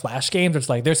lot of Flash games. It's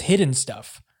like, there's hidden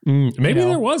stuff. Maybe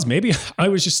there was. Maybe I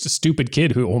was just a stupid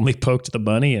kid who only poked the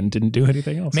bunny and didn't do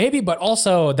anything else. Maybe, but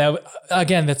also that,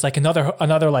 again, that's like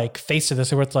another like face to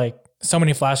this where it's like so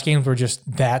many Flash games were just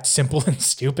that simple and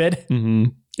stupid.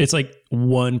 It's like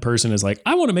one person is like,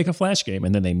 I want to make a Flash game.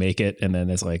 And then they make it. And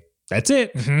then it's like, that's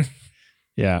it.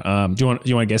 Yeah. Do you want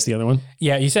to guess the other one?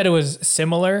 Yeah. You said it was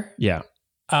similar. Yeah.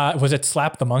 Was it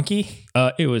Slap the Monkey?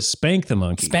 It was Spank the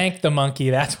Monkey. Spank the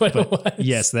Monkey. That's what it was.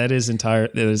 Yes, that is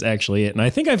actually it. And I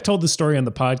think I've told the story on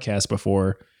the podcast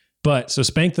before, but so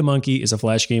Spank the Monkey is a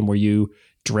Flash game where you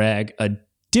drag a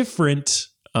different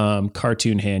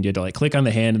cartoon hand. You had to click on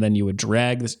the hand and then you would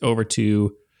drag this over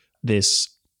to this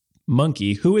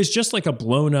monkey who is just like a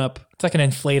blown up. It's like an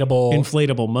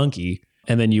inflatable monkey.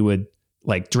 And then you would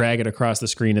drag it across the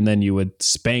screen and then you would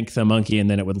spank the monkey and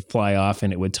then it would fly off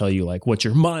and it would tell you what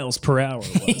your miles per hour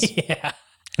was. Yeah.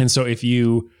 And so if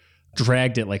you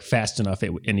dragged it fast enough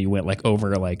and you went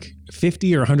over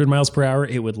 50 or 100 miles per hour,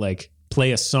 it would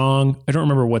play a song. I don't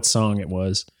remember what song it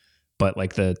was, but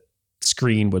the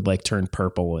screen would turn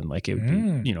purple and it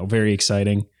would be, very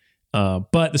exciting.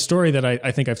 But the story that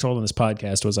I think I've told on this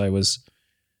podcast was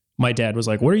my dad was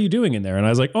like, what are you doing in there? And I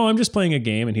was like, oh, I'm just playing a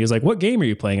game. And he was like, what game are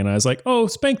you playing? And I was like, oh,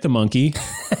 Spank the Monkey,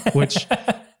 which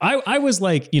I was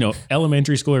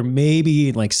elementary school or maybe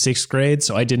in 6th grade.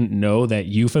 So I didn't know that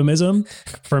euphemism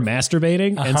for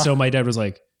masturbating. And so my dad was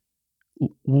like,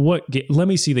 let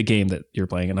me see the game that you're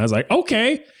playing. And I was like,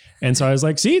 okay. And so I was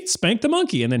like, see, it's Spank the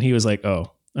Monkey. And then he was like,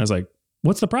 oh, I was like,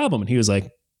 what's the problem? And he was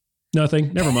like,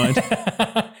 nothing, never mind.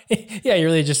 Yeah, you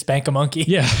really just spank a monkey.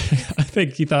 Yeah, I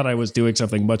think he thought I was doing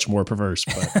something much more perverse,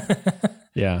 but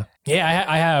yeah. Yeah,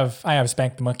 I have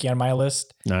Spank the Monkey on my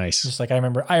list. Nice. Just I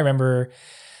remember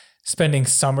spending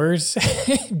summers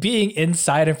being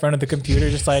inside in front of the computer,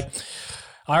 just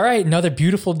all right, another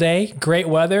beautiful day, great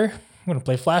weather. I'm going to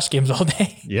play Flash games all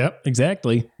day. Yep,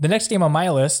 exactly. The next game on my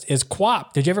list is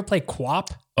QWOP. Did you ever play QWOP?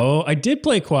 Oh, I did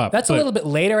play QWOP. That's a little bit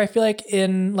later, I feel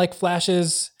in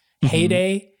Flash's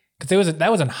heyday. Because that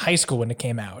was in high school when it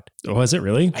came out. Oh, was it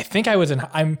really? I think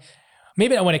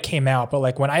maybe not when it came out,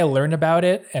 but when I learned about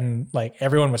it and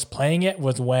everyone was playing it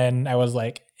was when I was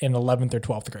in 11th or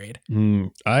 12th grade.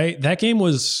 That game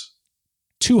was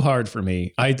too hard for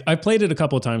me. I played it a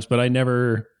couple of times, but I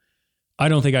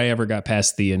don't think I ever got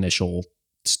past the initial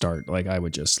start. I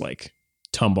would just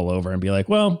tumble over and be like,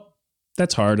 well,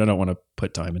 that's hard. I don't want to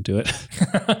put time into it.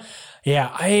 Yeah,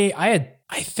 I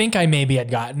think I maybe had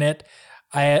gotten it.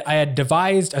 I had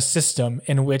devised a system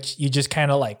in which you just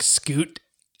kind of like scoot.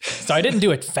 So I didn't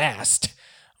do it fast,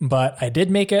 but I did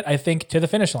make it, I think, to the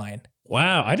finish line.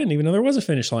 Wow, I didn't even know there was a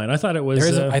finish line. I thought it was. There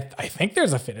is I think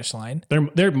there's a finish line.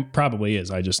 There probably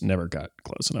is. I just never got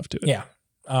close enough to it. Yeah.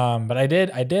 But I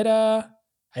did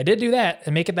do that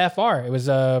and make it that far. It was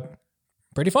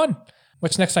pretty fun.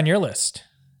 What's next on your list?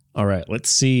 All right, let's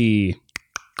see.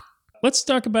 Let's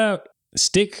talk about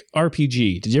Stick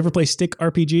RPG. Did you ever play Stick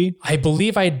RPG? I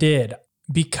believe I did,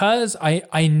 because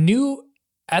I knew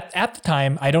at the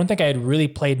time, I don't think I had really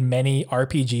played many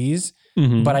RPGs,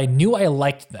 but I knew I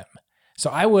liked them. So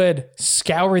I would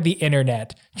scour the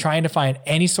internet trying to find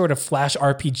any sort of Flash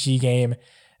RPG game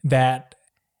that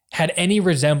had any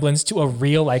resemblance to a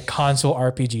real like console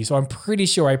RPG. So I'm pretty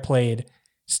sure I played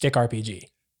Stick RPG.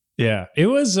 Yeah, it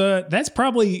was. That's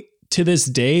probably to this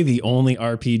day the only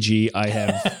RPG I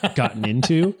have gotten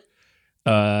into.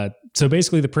 So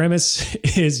basically, the premise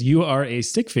is you are a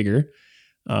stick figure,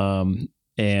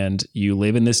 and you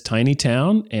live in this tiny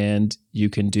town, and you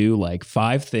can do like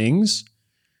 5 things.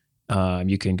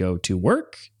 You can go to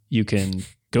work. You can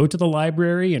go to the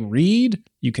library and read.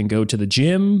 You can go to the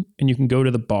gym, and you can go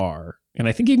to the bar. And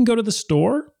I think you can go to the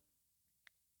store.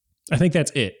 I think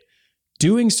that's it.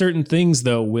 Doing certain things,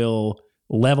 though, will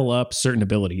level up certain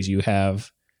abilities. You have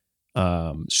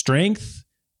strength,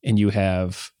 and you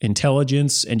have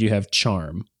intelligence, and you have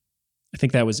charm. I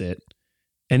think that was it.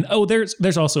 And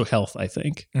there's also health, I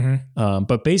think.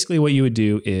 But basically what you would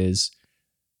do is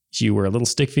you were a little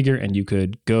stick figure, and you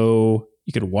could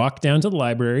walk down to the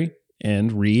library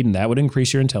and read, and that would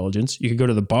increase your intelligence. You could go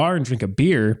to the bar and drink a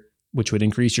beer, which would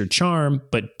increase your charm,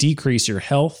 but decrease your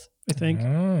health, I think.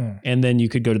 And then you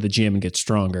could go to the gym and get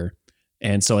stronger.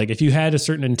 And so like if you had a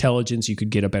certain intelligence, you could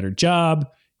get a better job,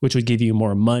 which would give you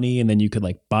more money, and then you could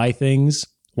like buy things.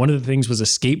 One of the things was a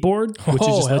skateboard, which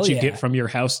just lets you get from your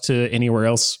house to anywhere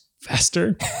else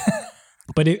faster.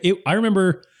 But I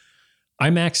remember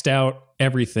I maxed out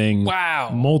everything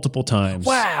multiple times.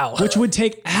 Wow. Which would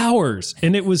take hours.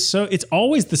 And it's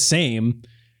always the same.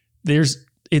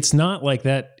 It's not like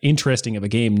that interesting of a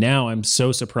game. Now I'm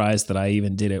so surprised that I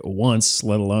even did it once,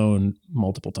 let alone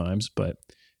multiple times. But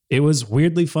it was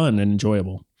weirdly fun and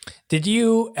enjoyable. Did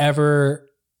you ever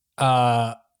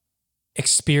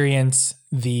experience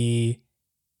the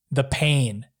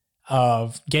pain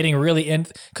of getting really in?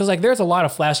 Because like there's a lot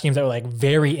of Flash games that were like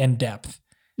very in depth,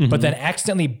 but then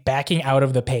accidentally backing out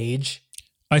of the page.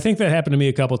 I think that happened to me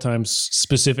a couple times,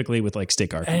 specifically with like Stick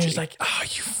RPG. And it's like,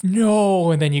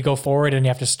 no. And then you go forward and you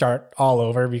have to start all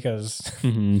over because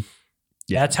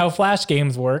that's how Flash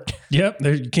games work. Yep.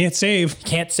 You can't save. You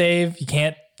can't save. You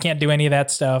can't do any of that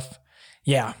stuff.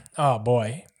 Yeah. Oh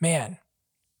boy, man.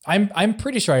 I'm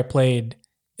pretty sure I played,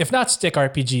 if not Stick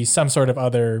RPG, some sort of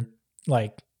other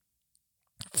like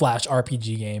Flash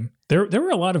RPG game. There were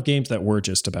a lot of games that were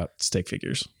just about stick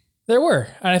figures. There were.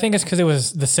 And I think it's because it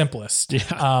was the simplest.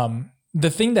 Yeah. The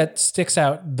thing that sticks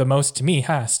out the most to me,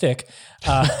 stick.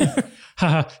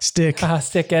 Stick.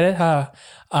 Stick, get it?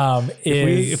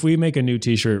 If we make a new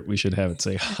t-shirt, we should have it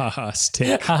say,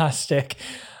 stick. Stick.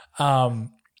 I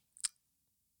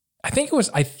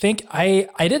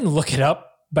didn't look it up,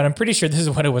 but I'm pretty sure this is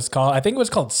what it was called. I think it was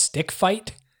called Stick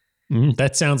Fight.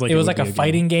 That sounds like it was like a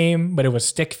fighting game, but it was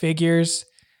stick figures.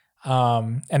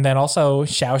 And then also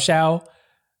Xiao Xiao,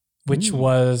 which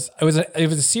was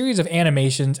a series of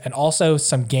animations and also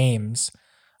some games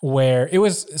where it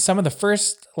was some of the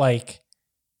first like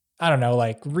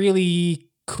really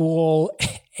cool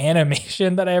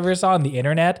animation that I ever saw on the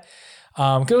internet.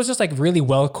 'Cause it was just like really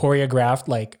well choreographed,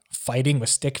 like fighting with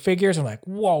stick figures. I'm like,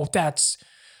 whoa, that's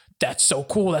so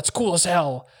cool. That's cool as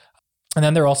hell. And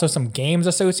then there are also some games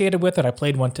associated with it. I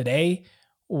played one today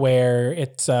where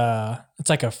it's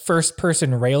like a first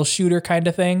person rail shooter kind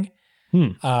of thing.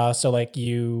 So like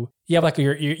you have like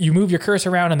you move your cursor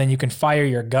around and then you can fire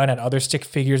your gun at other stick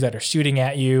figures that are shooting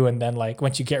at you. And then like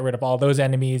once you get rid of all those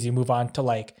enemies, you move on to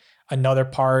like another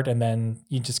part and then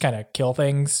you just kind of kill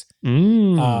things.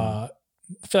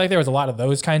 I feel like there was a lot of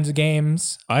those kinds of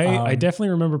games. I definitely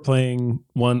remember playing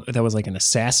one that was like an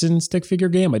assassin stick figure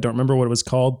game. I don't remember what it was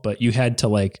called, but you had to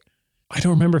like, I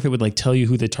don't remember if it would like tell you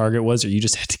who the target was or you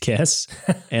just had to guess.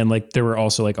 And like there were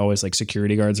also like always like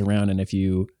security guards around, and if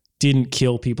you didn't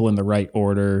kill people in the right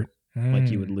order, like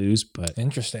you would lose. But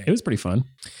interesting. It was pretty fun.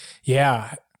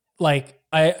 Yeah. Like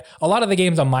a lot of the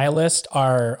games on my list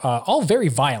are all very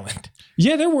violent.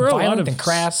 Yeah, there were violent a lot of and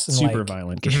crass and super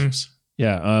violent games.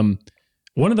 Yeah.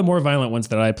 One of the more violent ones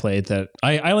that I played that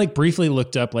I like briefly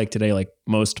looked up like today, like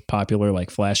most popular like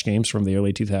Flash games from the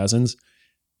early 2000s.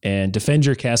 and Defend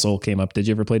Your Castle came up. Did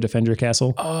you ever play Defend Your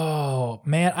Castle? Oh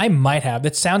man, I might have.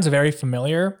 That sounds very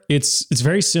familiar. It's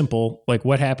very simple. Like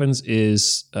what happens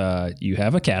is you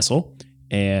have a castle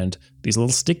and these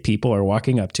little stick people are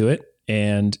walking up to it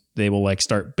and they will like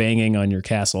start banging on your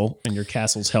castle and your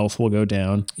castle's health will go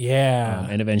down. Yeah.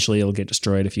 And eventually it'll get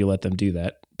destroyed if you let them do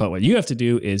that. But what you have to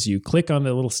do is you click on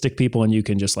the little stick people and you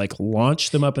can just like launch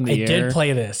them up in the air. I did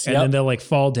play this. And then they'll like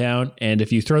fall down. And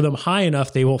if you throw them high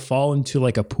enough, they will fall into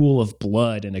like a pool of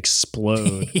blood and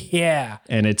explode. Yeah.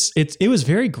 And it was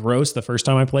very gross the first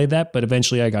time I played that, but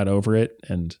eventually I got over it.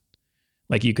 And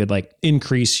like you could like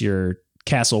increase your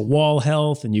castle wall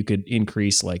health and you could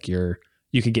increase like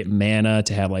you could get mana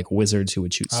to have like wizards who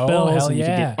would shoot spells. And you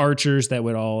could get archers that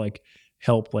would all like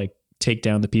help like take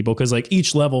down the people. Cause like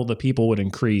each level the people would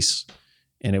increase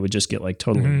and it would just get like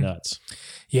totally nuts.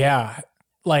 Yeah.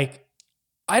 Like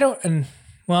I don't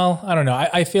know.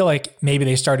 I feel like maybe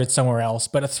they started somewhere else,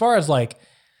 but as far as like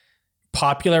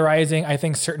popularizing, I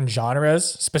think certain genres,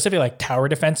 specifically like tower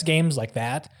defense games like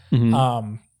that,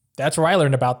 that's where I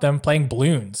learned about them, playing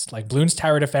Bloons, like Bloons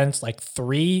Tower Defense, like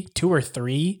 2 or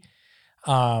 3.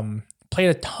 Played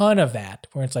a ton of that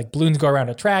where it's like balloons go around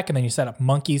a track and then you set up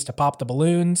monkeys to pop the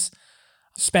balloons.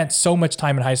 Spent so much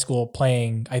time in high school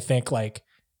playing, I think like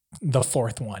the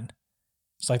 4th one.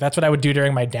 It's like, that's what I would do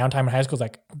during my downtime in high school. Is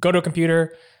like go to a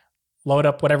computer, load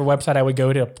up whatever website I would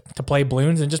go to play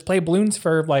Bloons and just play Bloons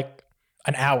for like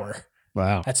an hour.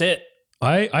 Wow. That's it.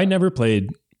 I never played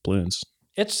Bloons.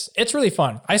 It's really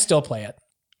fun. I still play it.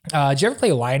 Did you ever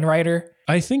play Line Rider?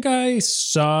 I think I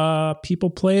saw people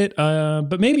play it,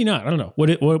 but maybe not. I don't know.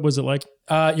 What was it like?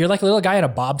 You're like a little guy in a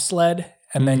bobsled,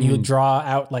 and then you draw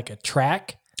out like a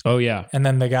track. Oh, yeah. And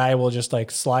then the guy will just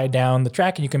like slide down the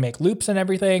track and you can make loops and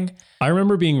everything. I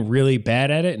remember being really bad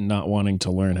at it and not wanting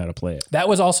to learn how to play it. That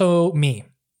was also me.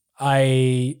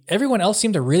 Everyone else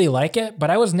seemed to really like it, but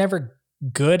I was never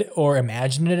good or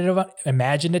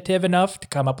imaginative enough to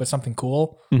come up with something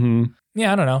cool.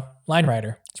 Yeah, I don't know. Line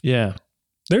Rider. Yeah.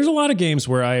 There's a lot of games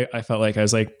where I felt like I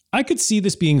was like, I could see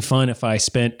this being fun if I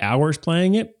spent hours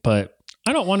playing it, but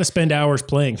I don't want to spend hours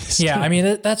playing this. Yeah, game. I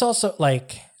mean, that's also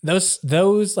like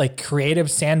those like creative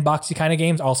sandboxy kind of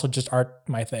games also just aren't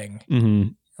my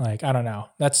thing. Like, I don't know.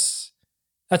 That's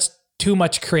too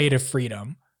much creative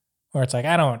freedom where it's like,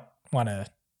 I don't want to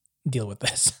deal with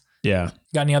this. Yeah.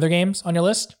 Got any other games on your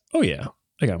list? Oh, yeah.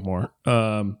 I got more.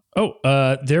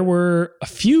 There were a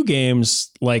few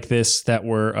games like this that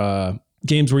were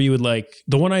games where you would like,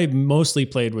 the one I mostly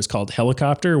played was called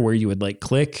Helicopter, where you would like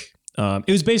click.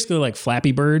 It was basically like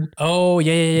Flappy Bird. Oh,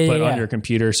 yeah. But on your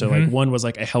computer. So like one was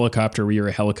like a helicopter where you're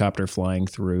a helicopter flying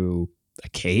through a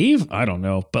cave. I don't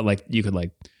know. But like you could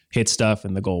like hit stuff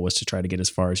and the goal was to try to get as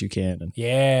far as you can. And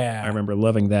yeah. I remember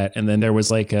loving that. And then there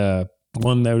was like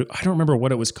one that I don't remember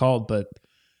what it was called, but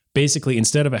basically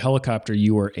instead of a helicopter,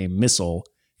 you were a missile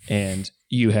and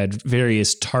you had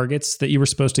various targets that you were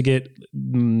supposed to get.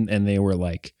 And they were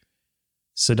like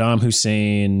Saddam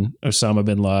Hussein, Osama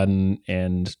bin Laden,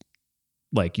 and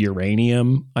like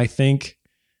uranium, I think.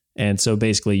 And so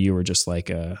basically you were just like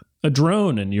a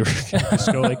drone and you were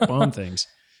just go like bomb things.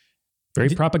 Very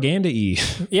propaganda-y.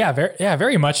 Yeah,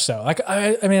 very much so. Like,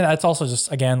 I mean, that's also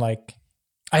just, again, like,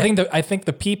 I think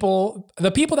the people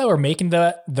that were making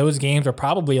those games were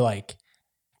probably like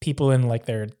people in like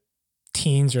their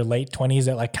teens or late 20s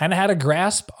that like kind of had a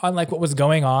grasp on like what was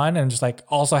going on and just like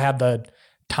also had the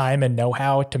time and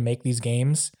know-how to make these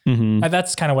games.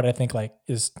 That's kind of what I think like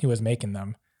is who was making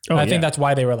them. I think that's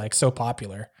why they were like so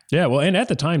popular. Yeah, well, and at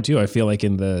the time too, I feel like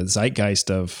in the zeitgeist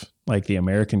of like the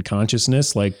American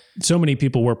consciousness, like so many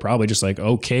people were probably just like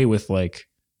okay with like,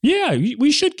 yeah,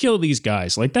 we should kill these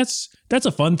guys. Like that's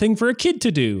a fun thing for a kid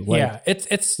to do. Like, yeah,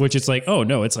 it's which it's like, oh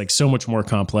no, it's like so much more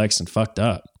complex and fucked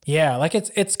up. Yeah, like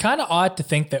it's kind of odd to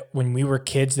think that when we were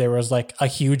kids there was like a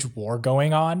huge war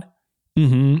going on.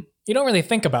 You don't really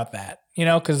think about that, you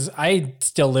know, because I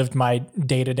still lived my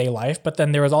day-to-day life, but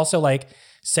then there was also like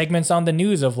segments on the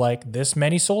news of like this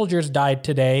many soldiers died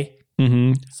today.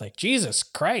 It's like, Jesus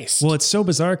Christ. Well, it's so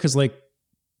bizarre because like,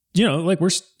 you know, like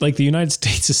we're like the United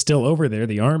States is still over there.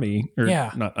 The army, or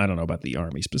not, I don't know about the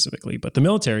army specifically, but the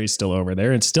military is still over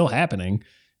there. It's still happening.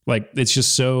 Like, it's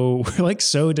just so, we're like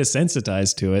so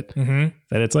desensitized to it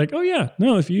that it's like, oh yeah,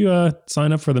 no, if you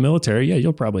sign up for the military, yeah,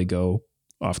 you'll probably go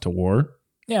off to war.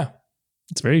 Yeah.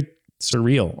 It's very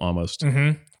surreal almost.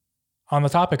 On the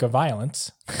topic of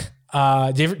violence,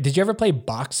 did you ever play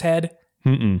Boxhead?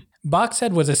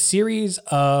 Boxhead was a series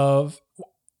of,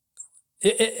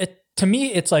 to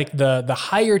me, it's like the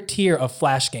higher tier of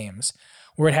Flash games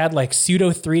where it had like pseudo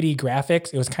 3D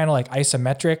graphics. It was kind of like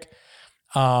isometric.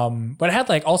 But it had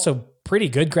like also pretty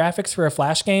good graphics for a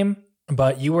Flash game.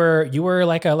 But you were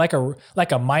like a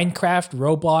Minecraft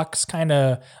Roblox kind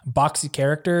of boxy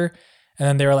character, and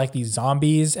then there were like these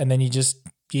zombies, and then you just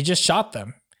shot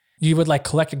them. You would like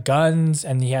collect guns,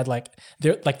 and you had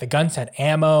the guns had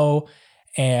ammo,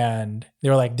 and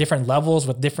there were like different levels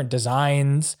with different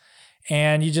designs,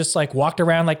 and you just like walked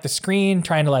around like the screen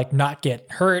trying to like not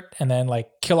get hurt, and then like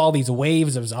kill all these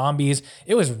waves of zombies.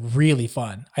 It was really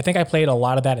fun. I think I played a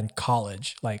lot of that in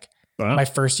college, like my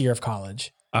first year of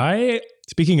college.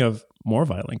 Speaking of more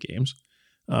violent games,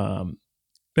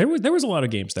 there was a lot of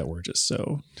games that were just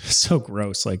so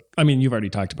gross. Like, I mean, you've already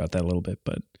talked about that a little bit,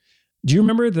 but do you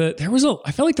remember that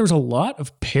I felt like there was a lot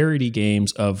of parody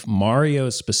games of Mario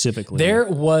specifically. There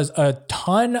was a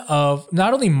ton of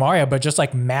not only Mario, but just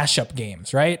like mashup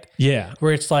games, right? Yeah.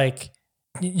 Where it's like,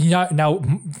 now,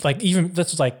 like even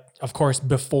this was like, of course,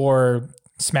 before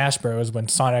Smash Bros. When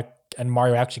Sonic and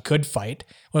Mario actually could fight.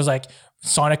 It was like,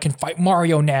 Sonic can fight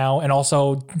Mario now, and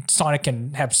also Sonic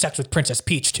can have sex with Princess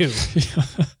Peach too.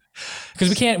 Because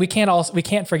we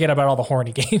can't forget about all the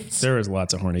horny games. There was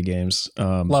lots of horny games.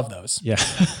 Love those. Yeah.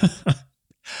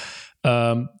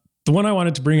 The one I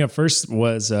wanted to bring up first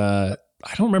was I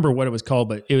don't remember what it was called,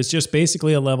 but it was just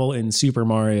basically a level in Super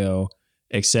Mario,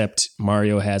 except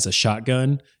Mario has a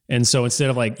shotgun, and so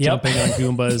instead of like jumping on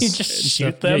Goombas, you just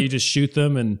shoot them. Yeah, you just shoot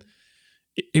them, and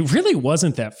it really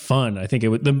wasn't that fun. I think it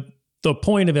was the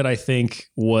point of it, I think,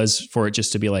 was for it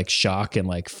just to be like shock and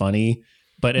like funny.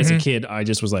 But as a kid, I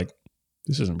just was like,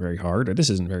 this isn't very hard, or this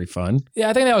isn't very fun.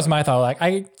 Yeah, I think that was my thought. Like,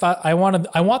 I thought I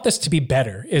want this to be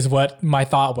better, is what my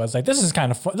thought was. Like, this is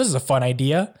kind of fun. This is a fun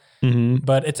idea,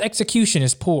 but its execution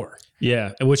is poor.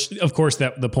 Yeah, which of course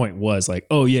the point was like,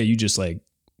 oh yeah, you just like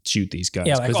shoot these guys.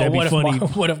 Yeah, like, that'd be funny.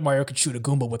 What if Mario could shoot a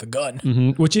Goomba with a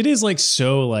gun? Which it is like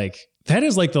so like. That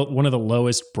is like one of the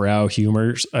lowest brow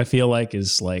humors, I feel like,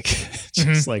 is like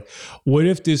just like, what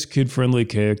if this kid-friendly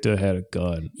character had a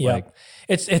gun? Yeah. Like,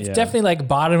 it's definitely like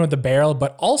bottom of the barrel,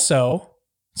 but also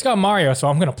it's got Mario, so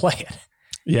I'm gonna play it.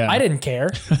 Yeah. I didn't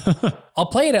care. I'll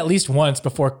play it at least once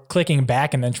before clicking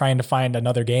back and then trying to find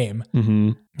another game.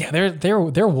 Yeah,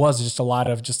 there was just a lot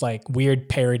of just like weird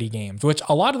parody games, which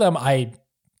a lot of them I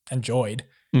enjoyed.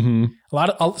 Some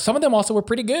of them also were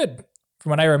pretty good. From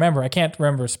what I remember, I can't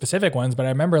remember specific ones, but I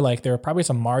remember like there were probably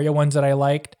some Mario ones that I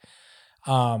liked.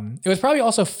 It was probably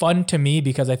also fun to me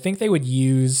because I think they would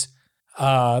use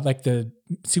like the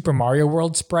Super Mario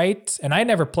World sprites, and I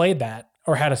never played that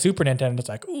or had a Super Nintendo. It's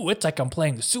like, ooh, it's like I'm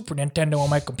playing the Super Nintendo on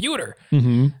my computer.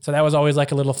 So that was always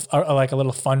like a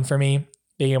little fun for me,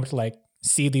 being able to like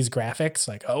see these graphics,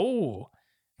 like, oh,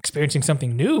 experiencing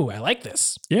something new. I like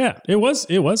this. Yeah, it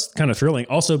was kind of thrilling.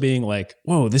 Also being like,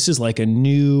 whoa, this is like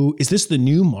is this the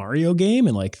new Mario game?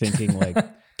 And like thinking like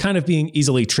kind of being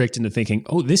easily tricked into thinking,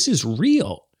 oh, this is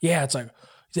real. Yeah, it's like,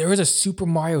 there was a Super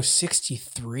Mario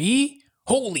 63?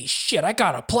 Holy shit, I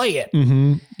gotta play it.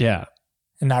 Yeah.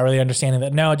 And not really understanding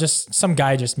that, no, just some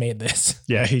guy just made this.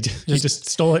 Yeah, he just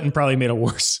stole it and probably made a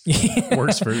worse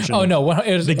version. Oh, no.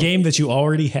 It was the game that you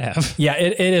already have. Yeah,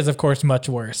 it is, of course, much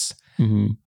worse.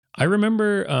 I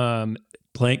remember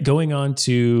going on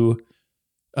to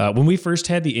when we first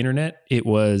had the internet, it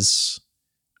was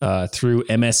through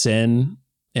MSN.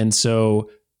 And so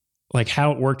like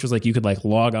how it worked was like you could like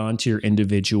log on to your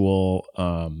individual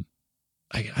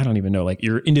I don't even know, like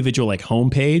your individual like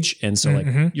homepage. And so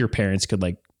like your parents could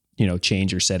like,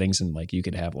 change your settings, and like you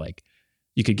could have like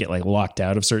you could get like locked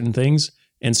out of certain things.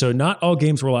 And so not all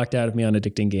games were locked out of Me on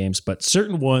Addicting Games, but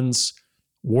certain ones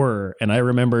were. And I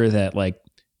remember that like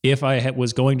if I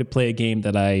was going to play a game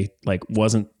that I like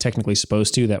wasn't technically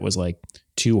supposed to, that was like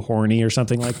too horny or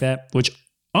something like that, which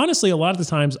honestly, a lot of the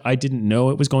times I didn't know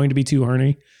it was going to be too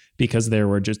horny because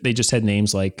they just had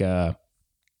names like, I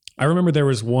remember there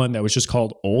was one that was just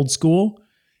called Old School.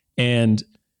 And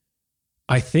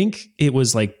I think it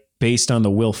was like based on the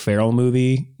Will Ferrell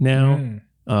movie now.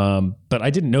 But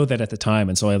I didn't know that at the time.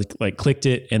 And so I like clicked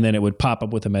it, and then it would pop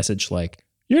up with a message like,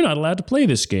 you're not allowed to play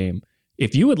this game.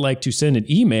 If you would like to send an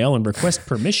email and request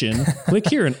permission, click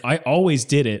here. And I always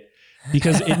did it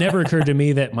because it never occurred to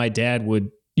me that my dad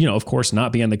would, of course,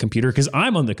 not be on the computer, because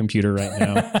I'm on the computer right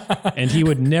now. And he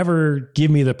would never give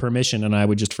me the permission, and I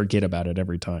would just forget about it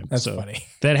every time. That's funny.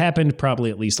 That happened probably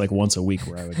at least like once a week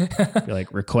where I would be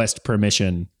like, request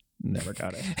permission. Never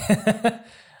got it.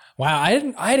 Wow.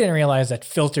 I didn't realize that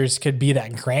filters could be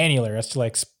that granular as to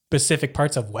like specific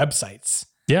parts of websites.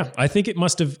 Yeah. I think it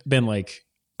must have been like,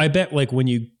 I bet like when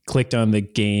you clicked on the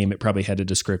game, it probably had a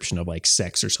description of like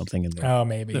sex or something in there. Oh,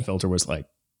 maybe. The filter was like,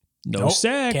 no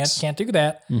sex. Can't do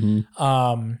that.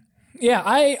 Yeah,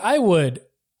 I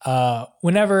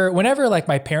whenever like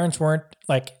my parents weren't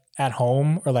like at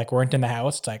home or like weren't in the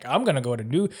house, it's like, I'm going to go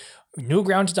to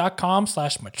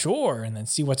newgrounds.com/mature and then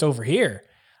see what's over here.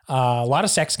 A lot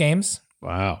of sex games.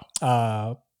 Wow.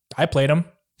 I played them.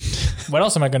 What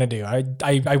else am I going to do?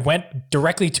 I went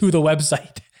directly to the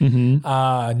website.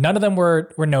 None of them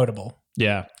were notable.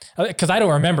 Yeah. Because I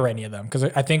don't remember any of them. Because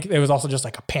I think it was also just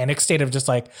like a panic state of just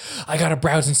like, I got to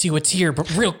browse and see what's here.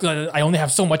 But I only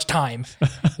have so much time.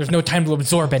 There's no time to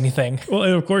absorb anything. Well,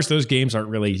 and of course, those games aren't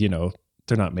really,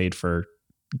 they're not made for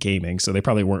gaming. So they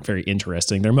probably weren't very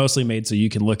interesting. They're mostly made so you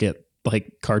can look at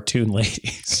like cartoon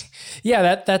ladies.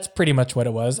 Yeah, that's pretty much what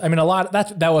it was. I mean,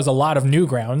 that was a lot of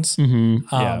Newgrounds.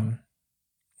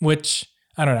 Which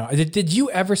I don't know. Did you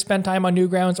ever spend time on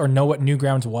Newgrounds or know what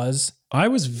Newgrounds was? I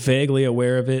was vaguely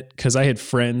aware of it because I had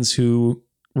friends who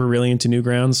were really into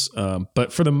Newgrounds.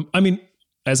 But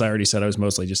as I already said, I was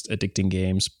mostly just addicting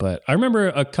games. But I remember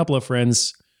a couple of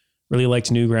friends really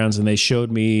liked Newgrounds, and they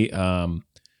showed me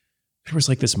there was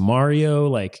like this Mario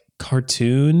like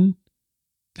cartoon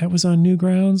that was on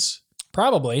Newgrounds.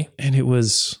 Probably. And it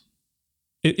was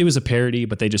a parody,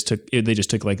 but they just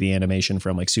took like the animation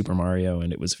from like Super Mario,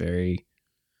 and it was very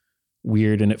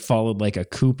weird. And it followed like a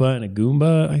Koopa and a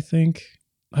Goomba, I think.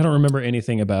 I don't remember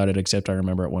anything about it, except I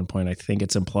remember at one point, I think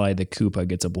it's implied that Koopa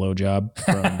gets a blowjob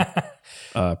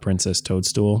from Princess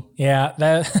Toadstool. Yeah.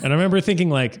 And I remember thinking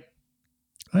like,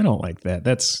 I don't like that.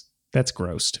 That's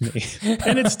gross to me.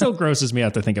 And it still grosses me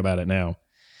out to think about it now.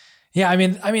 Yeah. I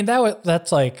mean,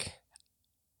 that's like,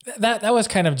 that was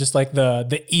kind of just like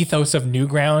the ethos of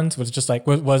Newgrounds was just like,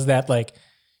 was that like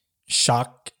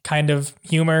shock kind of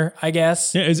humor, I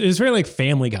guess. Yeah, it's very like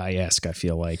Family Guy-esque, I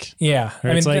feel like. Yeah.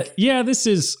 It's like,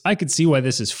 I could see why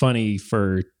this is funny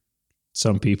for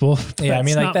some people. Yeah, I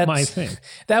mean, like that's my thing.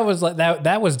 That was like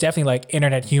that was definitely like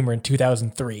internet humor in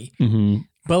 2003.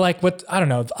 But like I don't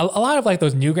know, a lot of like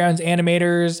those Newgrounds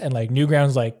animators and like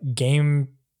Newgrounds like game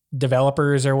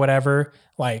developers or whatever,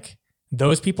 like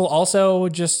those people also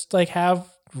just like have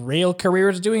real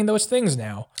careers doing those things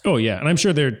now. Oh yeah, and I'm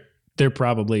sure they're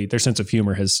probably, their sense of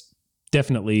humor has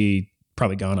definitely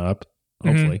probably gone up.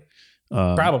 Hopefully,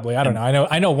 probably. I don't know.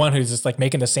 I know one who's just like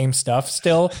making the same stuff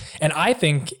still, and I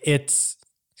think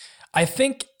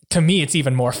to me it's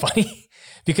even more funny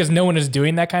because no one is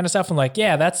doing that kind of stuff. I'm like,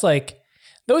 yeah, that's like,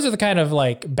 those are the kind of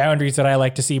like boundaries that I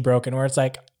like to see broken, where it's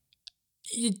like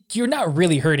you're not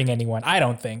really hurting anyone, I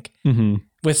don't think,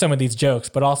 with some of these jokes,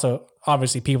 but also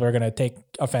obviously people are going to take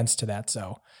offense to that.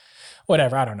 So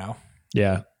whatever. I don't know.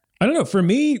 Yeah. I don't know. For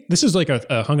me, this is like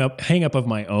a hang up of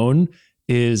my own,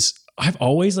 is I've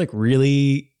always like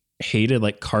really hated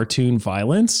like cartoon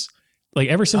violence. Like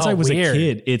ever since I was a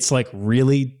kid, it's like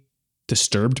really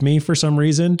disturbed me for some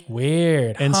reason.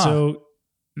 Weird. And so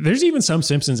there's even some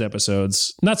Simpsons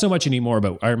episodes, not so much anymore,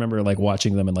 but I remember like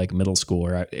watching them in like middle school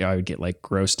where I would get like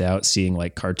grossed out seeing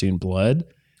like cartoon blood.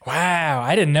 Wow.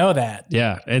 I didn't know that.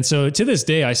 Yeah. And so to this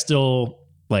day, I still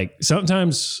like,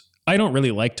 sometimes I don't really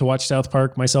like to watch South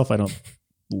Park myself. I don't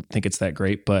think it's that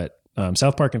great, but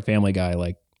South Park and Family Guy,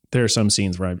 like there are some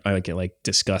scenes where I get like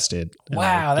disgusted.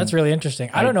 Wow. That's really interesting.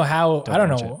 I don't know how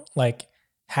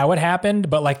it happened,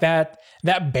 but like that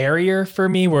barrier for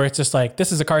me where it's just like,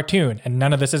 this is a cartoon and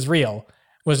none of this is real,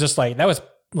 was just like, that was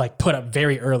like put up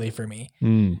very early for me.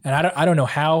 And I don't know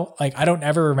how, like, I don't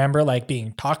ever remember like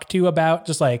being talked to about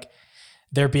just like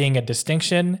there being a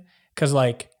distinction. Cause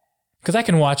I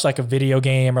can watch like a video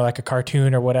game or like a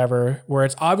cartoon or whatever, where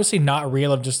it's obviously not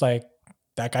real, of just like,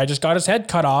 that guy just got his head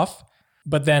cut off.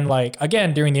 But then like,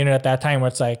 again, during the internet at that time, where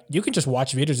it's like, you can just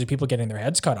watch videos of people getting their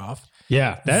heads cut off.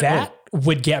 Yeah. That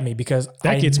would get me, because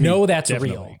I know that's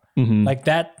definitely real. Like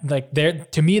that, like there,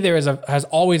 to me, has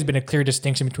always been a clear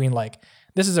distinction between like,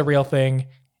 this is a real thing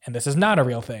and this is not a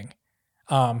real thing.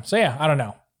 So yeah, I don't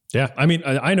know. Yeah. I mean,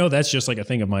 I know that's just like a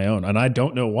thing of my own, and I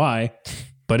don't know why,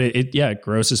 but it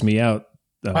grosses me out.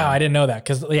 Wow. I didn't know that.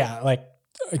 Cause yeah, like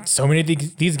so many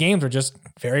of these games were just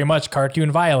very much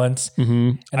cartoon violence.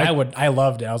 And I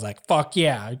loved it. I was like, fuck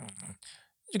yeah.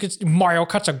 Mario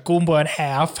cuts a Goomba in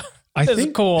half. This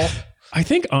is cool. I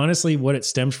think honestly what it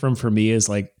stems from for me is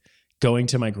like going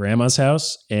to my grandma's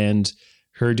house and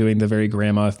her doing the very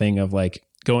grandma thing of like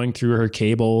going through her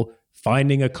cable,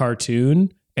 finding a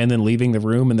cartoon, and then leaving the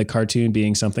room, and the cartoon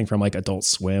being something from like Adult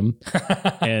Swim.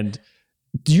 And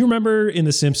do you remember in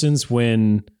The Simpsons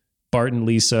when Bart and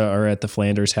Lisa are at the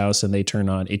Flanders house and they turn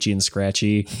on Itchy and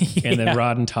Scratchy, and then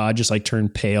Rod and Todd just like turn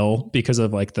pale because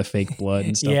of like the fake blood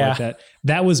and stuff like that?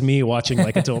 That was me watching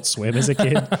like Adult Swim as a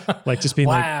kid, like just being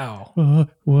wow,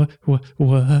 like,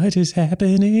 what is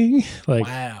happening? Like,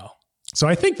 wow. So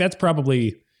I think that's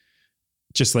probably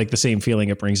just like the same feeling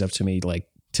it brings up to me, like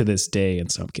to this day in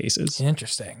some cases.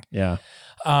 Interesting. Yeah.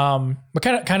 But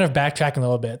kind of backtracking a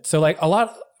little bit. So like a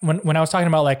lot when I was talking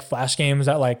about like Flash games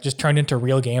that like just turned into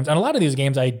real games, and a lot of these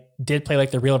games I did play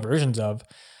like the real versions of.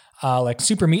 Like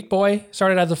Super Meat Boy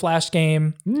started as a Flash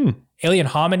game. Alien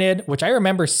Hominid, which I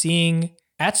remember seeing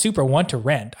at Super One to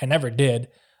rent. I never did.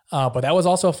 But that was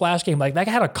also a Flash game. Like that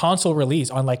had a console release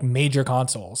on like major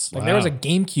consoles. Like there was a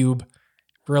GameCube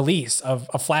release of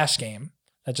a Flash game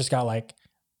that just got like,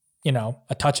 you know,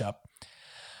 a touch up.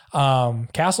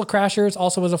 Castle Crashers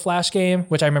also was a Flash game,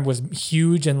 which I remember was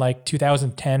huge in like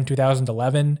 2010,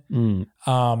 2011.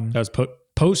 That was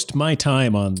post my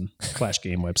time on Flash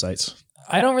game websites.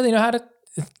 I don't really know how to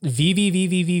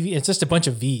VV. It's just a bunch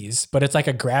of V's, but it's like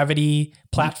a gravity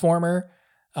platformer.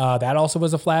 That also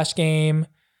was a Flash game.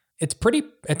 It's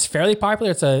fairly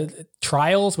popular. It's a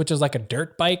Trials, which is like a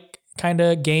dirt bike kind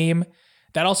of game.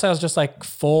 That also has just like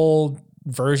full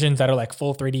versions that are like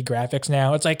full 3D graphics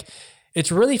now. It's like,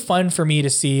 it's really fun for me to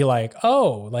see like,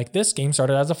 oh, like this game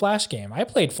started as a Flash game. I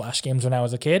played Flash games when I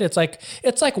was a kid. It's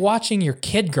like watching your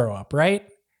kid grow up, right?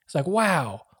 It's like,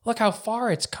 wow, look how far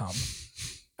it's come.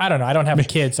 I don't know. I don't have a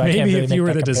kid, so I can't really make that comparison. Maybe if you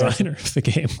were the designer of the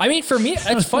game. I mean, for me,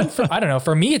 it's fun. I don't know.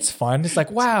 For me, it's fun. It's like,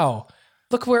 wow,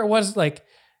 look where it was. Like,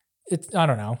 it's, I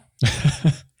don't know.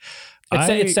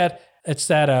 It's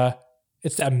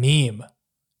that meme.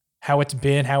 How it's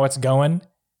been, how it's going.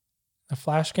 A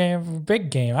Flash game, big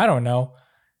game. I don't know.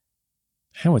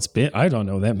 How it's been? I don't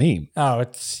know that meme. Oh,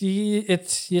 it's a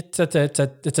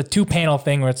 2-panel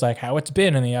thing where it's like how it's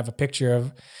been, and then you have a picture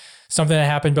of something that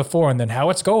happened before, and then how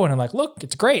it's going, and like, look,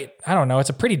 it's great. I don't know. It's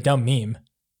a pretty dumb meme.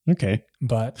 Okay,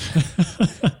 but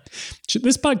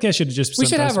this podcast should just we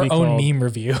should have our own meme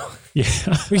review.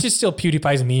 Yeah, we should steal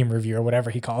PewDiePie's meme review or whatever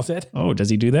he calls it. Oh, does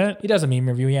he do that? He does a meme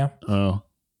review, yeah. Oh,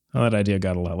 well, that idea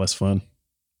got a lot less fun.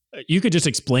 You could just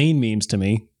explain memes to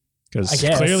me because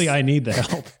clearly I need the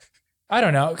help. I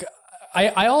don't know.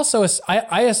 I also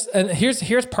and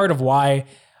here's part of why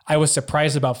I was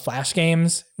surprised about Flash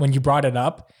games when you brought it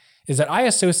up, is that I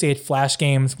associate Flash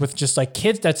games with just like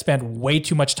kids that spend way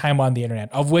too much time on the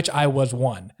internet, of which I was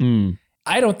one.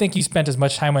 I don't think you spent as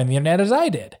much time on the internet as I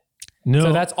did. No.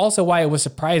 So that's also why it was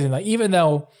surprising. Like, even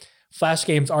though Flash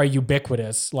games are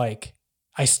ubiquitous, like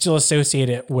I still associate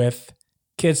it with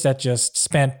kids that just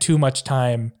spent too much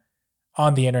time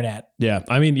on the internet. Yeah.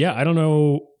 I mean, yeah, I don't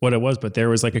know what it was, but there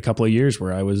was like a couple of years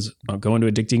where I was going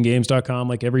to addictinggames.com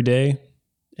like every day,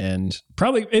 and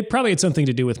it probably had something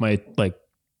to do with my, like,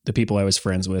 the people I was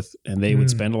friends with, and they would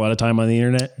spend a lot of time on the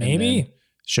internet. Maybe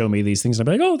show me these things. And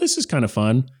I'd be like, oh, this is kind of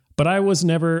fun. But I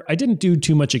didn't do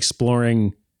too much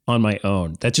exploring on my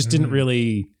own. That just didn't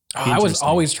really. I was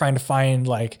always trying to find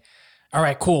like, all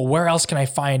right, cool. Where else can I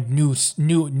find new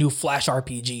Flash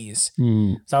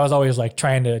RPGs? So I was always like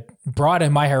trying to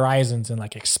broaden my horizons and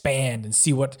like expand and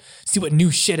see what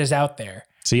new shit is out there.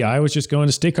 See, I was just going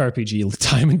to Stick RPG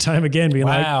time and time again, being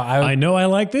like, I know I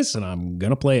like this and I'm going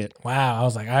to play it. Wow. I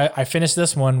was like, I finished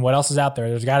this one. What else is out there?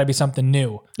 There's got to be something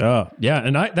new. Oh, yeah.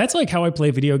 And that's like how I play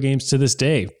video games to this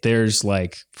day. There's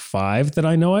like 5 that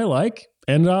I know I like,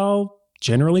 and I'll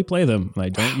generally play them. I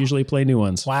don't usually play new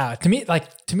ones. Wow. To me, I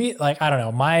don't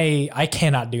know. I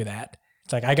cannot do that.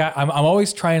 It's like I'm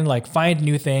always trying to like find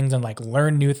new things and like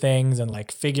learn new things and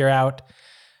like figure out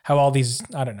how all these,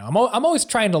 I don't know. I'm always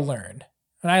trying to learn.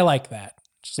 And I like that.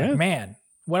 Just like, man,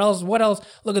 what else?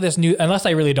 Look at this new, unless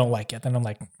I really don't like it, then I'm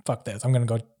like, fuck this. I'm going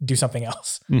to go do something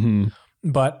else. Mm-hmm.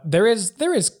 But there is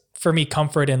for me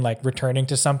comfort in like returning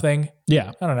to something.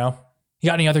 Yeah. I don't know. You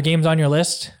got any other games on your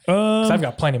list? 'Cause I've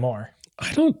got plenty more.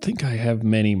 I don't think I have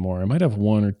many more. I might have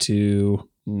 1 or 2.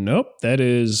 Nope. That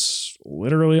is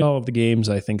literally all of the games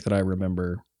I think that I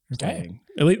remember playing.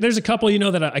 At least there's a couple,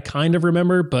 that I kind of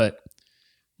remember, but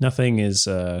nothing is,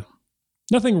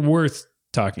 nothing worth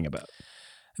talking about.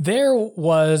 There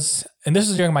was, and this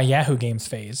is during my Yahoo Games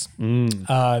phase.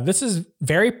 This is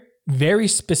very, very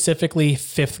specifically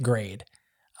 5th grade.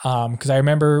 Because I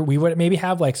remember we would maybe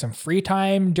have like some free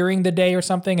time during the day or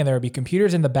something, and there would be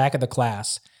computers in the back of the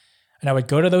class. And I would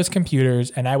go to those computers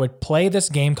and I would play this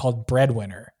game called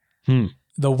Breadwinner.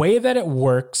 The way that it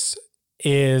works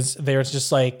is there's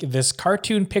just like this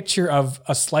cartoon picture of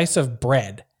a slice of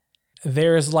bread.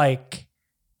 There's like,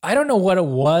 I don't know what it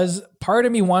was. Part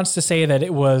of me wants to say that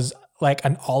it was like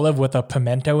an olive with a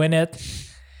pimento in it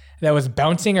that was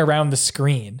bouncing around the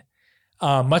screen.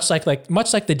 Much like the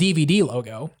DVD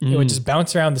logo. It would just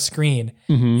bounce around the screen.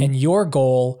 And your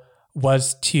goal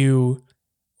was to,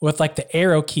 with like the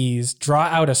arrow keys, draw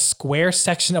out a square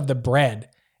section of the bread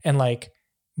and like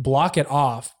block it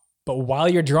off. But while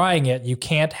you're drawing it, you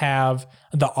can't have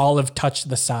the olive touch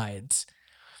the sides.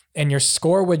 and your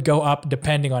score would go up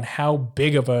depending on how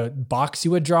big of a box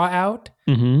you would draw out,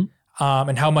 Mm-hmm.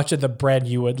 and how much of the bread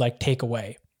you would like take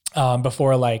away,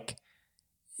 before like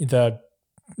the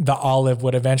olive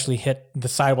would eventually hit the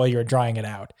side while you're drawing it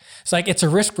out. So like it's a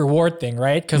risk reward thing,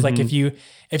 right? Because like if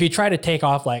you try to take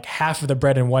off like half of the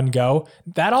bread in one go,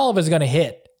 that olive is going to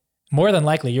hit. More than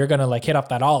likely, you're going to like hit off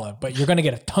that olive, but you're going to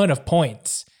get a ton of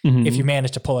points if you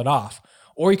manage to pull it off.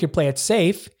 Or you could play it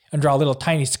safe and draw little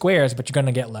tiny squares, but you're going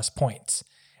to get less points.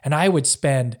 And I would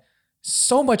spend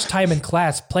so much time in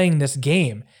class playing this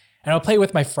game, and I would play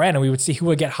with my friend, and we would see who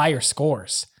would get higher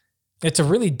scores. It's a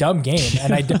really dumb game,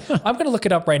 and I'm going to look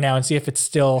it up right now and see if it's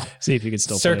still See if you could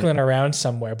still circling around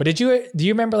somewhere. But do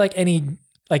you remember like any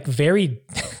like very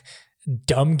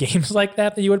dumb games like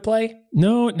that you would play?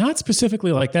 No, not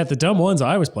specifically like that. The dumb ones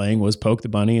I was playing was Poke the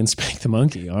Bunny and Spank the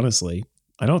Monkey, honestly.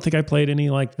 I don't think I played any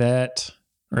like that.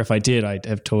 Or if I did, I'd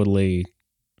have totally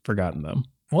forgotten them.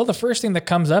 Well, the first thing that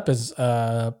comes up is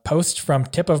a post from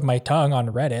Tip of My Tongue on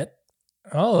Reddit.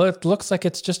 Oh, it looks like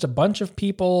it's just a bunch of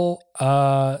people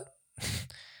that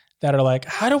are like,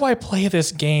 how do I play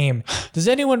this game? Does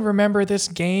anyone remember this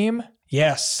game?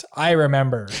 Yes, I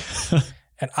remember.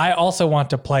 And I also want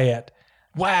to play it.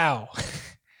 Wow.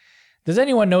 Does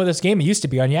anyone know this game? It used to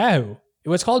be on Yahoo. It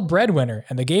was called Breadwinner,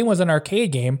 and the game was an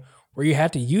arcade game where you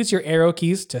had to use your arrow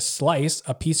keys to slice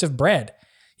a piece of bread.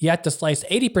 You had to slice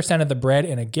 80% of the bread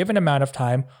in a given amount of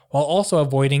time while also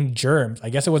avoiding germs. I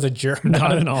guess it was a germ,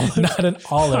 not an olive. Not an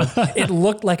olive. It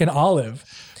looked like an olive.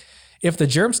 If the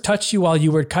germs touched you while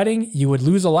you were cutting, you would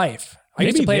lose a life. I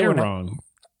used to play they're it wrong.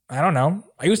 I don't know.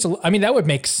 That would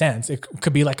make sense. It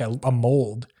could be like a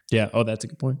mold. Yeah. Oh, that's a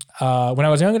good point. When I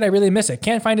was younger, I really miss it.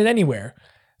 Can't find it anywhere.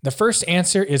 The first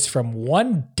answer is from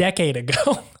 1 decade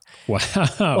ago. Wow.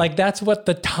 Like that's what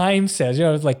the time says. You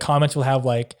know, like comments will have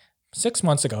like 6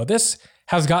 months ago. This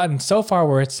has gotten so far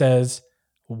where it says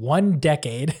 1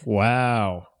 decade,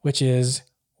 Wow. which is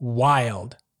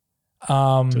wild.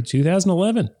 So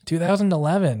 2011.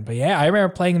 2011. But yeah, I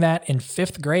remember playing that in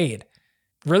 5th grade.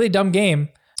 Really dumb game.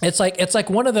 It's like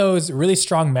one of those really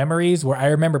strong memories where I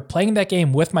remember playing that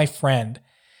game with my friend.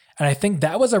 And I think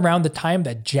that was around the time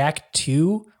that Jak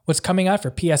 2 was coming out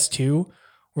for PS2,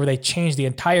 where they changed the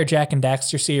entire Jak and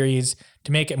Daxter series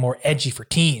to make it more edgy for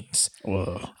teens.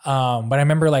 Whoa. But I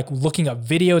remember like looking up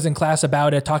videos in class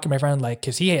about it, talking to my friend, like,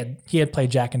 cause he had played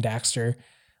Jak and Daxter.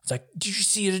 It's like, did you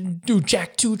see the new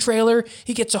Jak 2 trailer?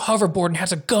 He gets a hoverboard and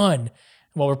has a gun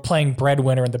while we're playing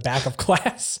Breadwinner in the back of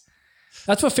class.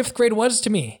 That's what 5th grade was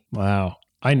to me. Wow.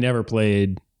 I never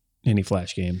played any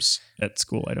Flash games at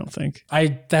school, I don't think.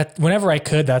 Whenever I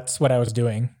could, that's what I was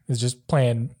doing, is just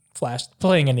playing Flash,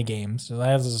 playing any games. So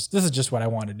this is just what I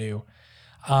want to do.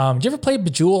 Did you ever play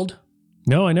Bejeweled?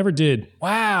 No, I never did.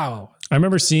 Wow. I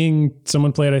remember seeing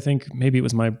someone play it. I think maybe it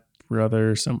was my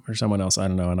brother or someone else. I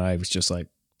don't know. And I was just like,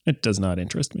 it does not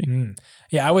interest me.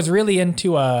 Yeah, I was really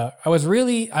into, and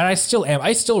I still am.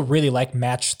 I still really like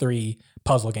match 3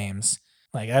 puzzle games.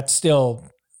 Like that's still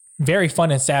very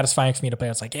fun and satisfying for me to play.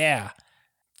 It's like, yeah,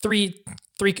 three,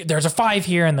 there's a 5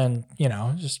 here. And then,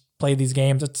 just play these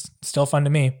games. It's still fun to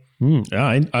me.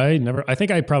 Yeah, I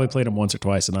think I probably played them once or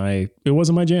twice and it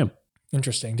wasn't my jam.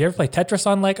 Interesting. Do you ever play Tetris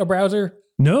on like a browser?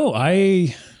 No,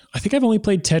 I think I've only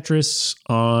played Tetris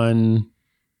on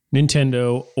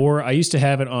Nintendo, or I used to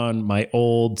have it on my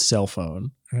old cell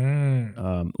phone,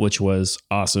 which was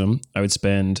awesome. I would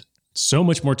spend so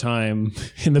much more time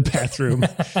in the bathroom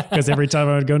because every time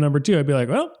I would go number 2, I'd be like,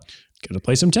 well, gotta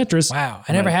play some Tetris. Wow.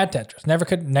 I never had Tetris.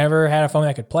 Never had a phone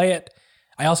that could play it.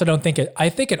 I also don't think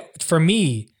for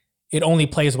me, it only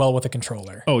plays well with a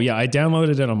controller. Oh yeah. I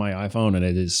downloaded it on my iPhone and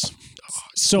it is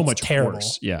so much terrible.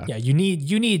 worse. Yeah. Yeah. You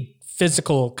need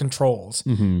physical controls,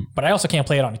 but I also can't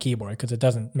play it on a keyboard because it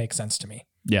doesn't make sense to me.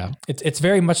 Yeah. It's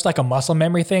very much like a muscle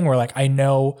memory thing where like I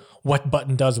know what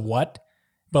button does what,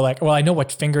 but like, well, I know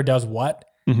what finger does what.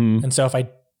 And so if I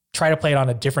try to play it on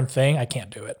a different thing, I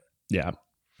can't do it. Yeah.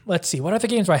 Let's see. What other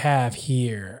games do I have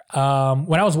here?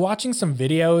 When I was watching some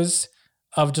videos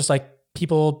of just like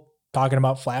people talking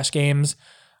about Flash games,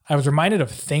 I was reminded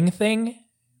of Thing,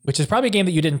 which is probably a game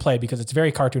that you didn't play because it's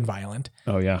very cartoon violent.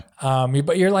 Oh yeah.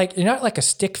 But you're not like a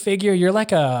stick figure. You're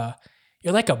like a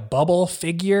bubble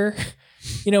figure,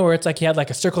 where it's like you had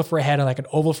like a circle for a head and like an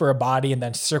oval for a body and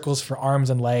then circles for arms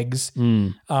and legs,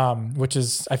 which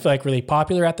is, I feel like, really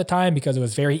popular at the time because it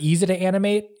was very easy to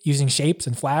animate using shapes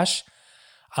and Flash.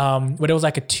 But it was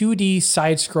like a 2D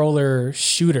side scroller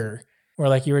shooter where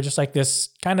like you were just like this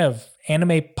kind of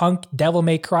anime punk Devil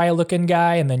May Cry looking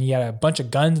guy. And then you had a bunch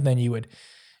of guns and then you would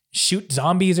shoot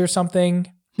zombies or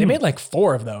something. They made like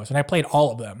 4 of those and I played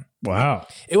all of them. Wow.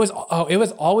 It was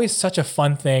always such a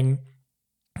fun thing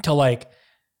to like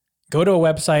go to a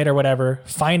website or whatever,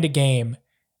 find a game,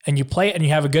 and you play it and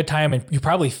you have a good time and you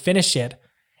probably finish it.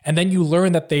 And then you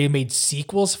learn that they made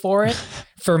sequels for it.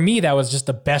 For me, that was just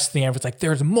the best thing ever. It's like,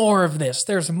 there's more of this.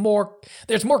 There's more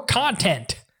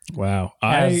content. Wow.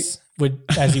 As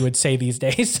you would say these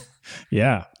days.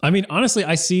 Yeah. I mean, honestly,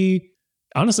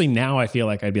 now I feel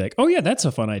like I'd be like, oh yeah, that's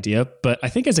a fun idea. But I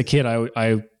think as a kid,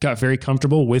 I got very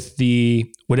comfortable with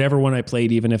the whatever one I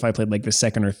played, even if I played like the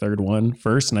second or third one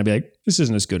first. And I'd be like, this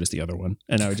isn't as good as the other one.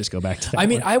 And I would just go back to that. I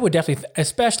mean, I would definitely,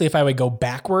 especially if I would go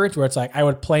backwards, where it's like, I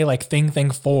would play like Thing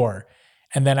 4,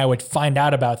 and then I would find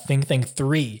out about Thing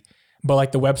 3, but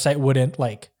like the website wouldn't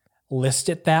like list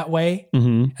it that way.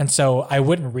 Mm-hmm. And so I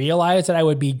wouldn't realize that I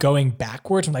would be going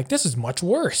backwards. I'm like, this is much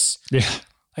worse. Yeah.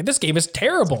 Like this game is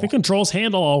terrible. The controls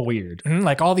handle all weird.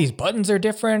 Like all these buttons are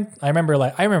different. I remember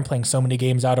playing so many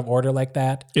games out of order like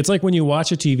that. It's like when you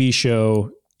watch a TV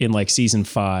show in like season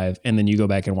 5 and then you go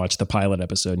back and watch the pilot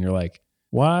episode and you're like,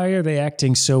 why are they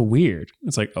acting so weird?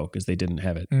 It's like, oh, because they didn't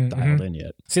have it dialed in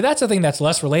yet. See, that's the thing that's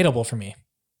less relatable for me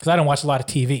because I don't watch a lot of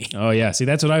TV. Oh yeah. See,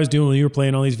 that's what I was doing when you were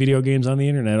playing all these video games on the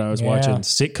internet. I was watching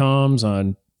sitcoms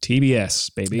on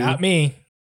TBS, baby. Not me.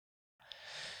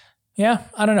 Yeah,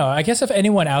 I don't know. I guess if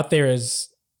anyone out there is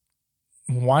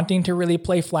wanting to really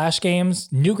play Flash games,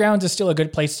 Newgrounds is still a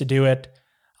good place to do it.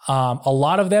 A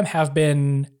lot of them have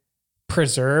been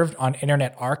preserved on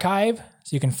Internet Archive,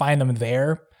 so you can find them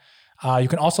there. You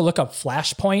can also look up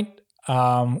Flashpoint,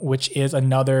 which is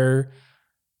another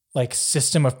like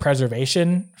system of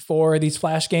preservation for these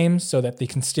Flash games so that they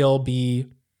can still be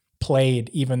played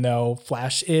even though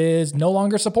Flash is no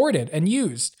longer supported and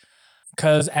used.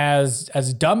 Because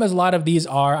as dumb as a lot of these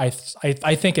are, I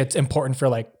think it's important for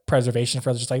like preservation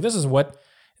for just like, this is what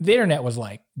the internet was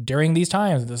like during these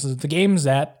times. This is the games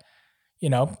that, you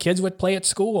know, kids would play at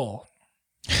school,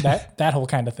 that whole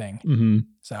kind of thing. Mm-hmm.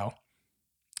 So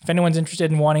if anyone's interested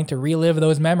in wanting to relive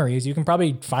those memories, you can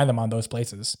probably find them on those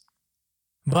places.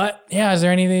 But yeah, is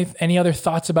there any other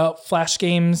thoughts about Flash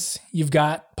games you've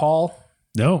got, Paul?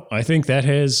 No, I think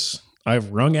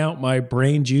I've wrung out my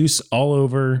brain juice all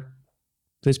over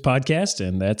this podcast,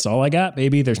 and that's all I got,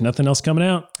 baby. There's nothing else coming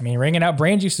out. I mean, wringing out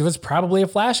brain juice was probably a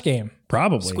Flash game.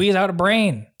 Probably. Squeeze out a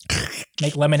brain,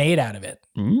 make lemonade out of it.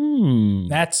 Mm.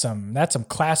 That's some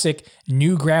classic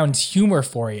Newgrounds humor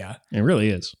for you. It really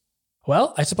is.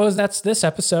 Well, I suppose that's this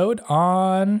episode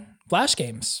on Flash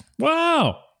games.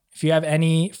 Wow. If you have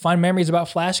any fun memories about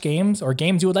Flash games or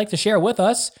games you would like to share with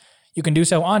us, you can do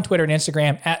so on Twitter and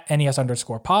Instagram at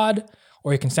NES_pod,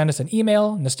 or you can send us an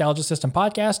email,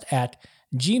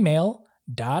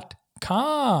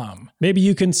 nostalgiasystempodcast@gmail.com. Maybe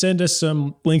you can send us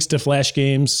some links to Flash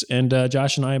games, and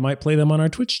Josh and I might play them on our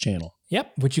Twitch channel.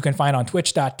 Yep, which you can find on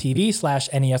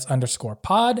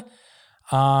twitch.tv/NES_pod.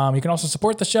 You can also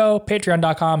support the show,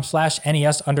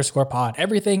 patreon.com/NES_pod.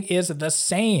 Everything is the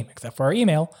same except for our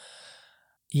email.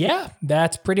 Yeah,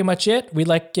 that's pretty much it. We'd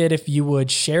like it if you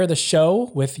would share the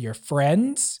show with your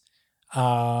friends,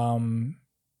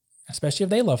 especially if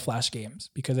they love Flash games.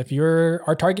 Because if you're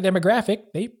our target demographic,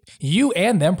 you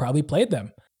and them probably played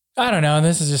them. I don't know.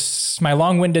 This is just my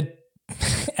long-winded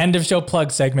end of show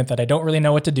plug segment that I don't really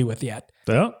know what to do with yet.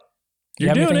 Well,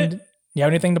 you're doing it. You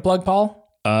have anything to plug, Paul?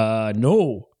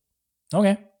 No.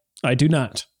 Okay. I do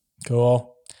not.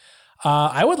 Cool.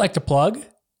 I would like to plug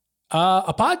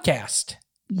a podcast.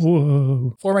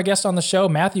 Whoa. Former guest on the show,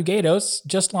 Matthew Gatos,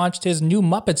 just launched his new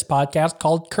Muppets podcast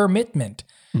called Kermitment,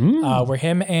 where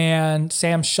him and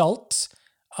Sam Schultz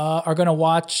are going to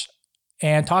watch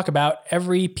and talk about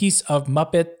every piece of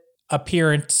Muppet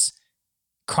appearance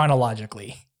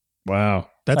chronologically. Wow.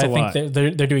 That's a lot. I think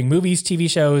they're doing movies, TV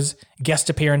shows, guest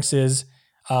appearances,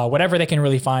 whatever they can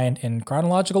really find in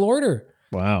chronological order.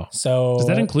 Wow. So does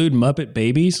that include Muppet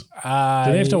Babies? Do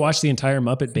they have to watch the entire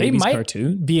Muppet Babies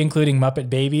cartoon? Be including Muppet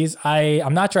Babies.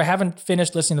 I'm not sure. I haven't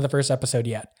finished listening to the first episode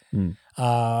yet.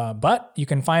 But you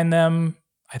can find them,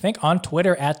 I think, on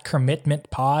Twitter at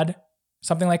CommitmentPod,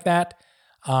 something like that.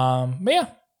 But yeah,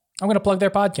 I'm going to plug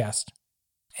their podcast.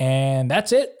 And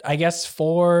that's it, I guess,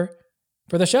 for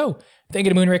the show. Thank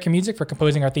you to Moonraker Music for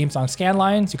composing our theme song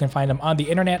Scanlines. You can find them on the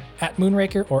internet at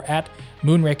Moonraker or at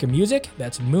Moonraker Music.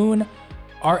 That's Moon,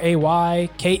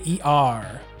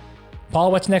 Rayker.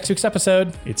 Paul, what's next week's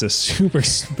episode? It's a super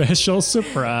special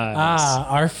surprise.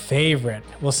 Our favorite.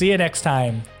 We'll see you next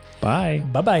time. Bye.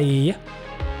 Bye-bye.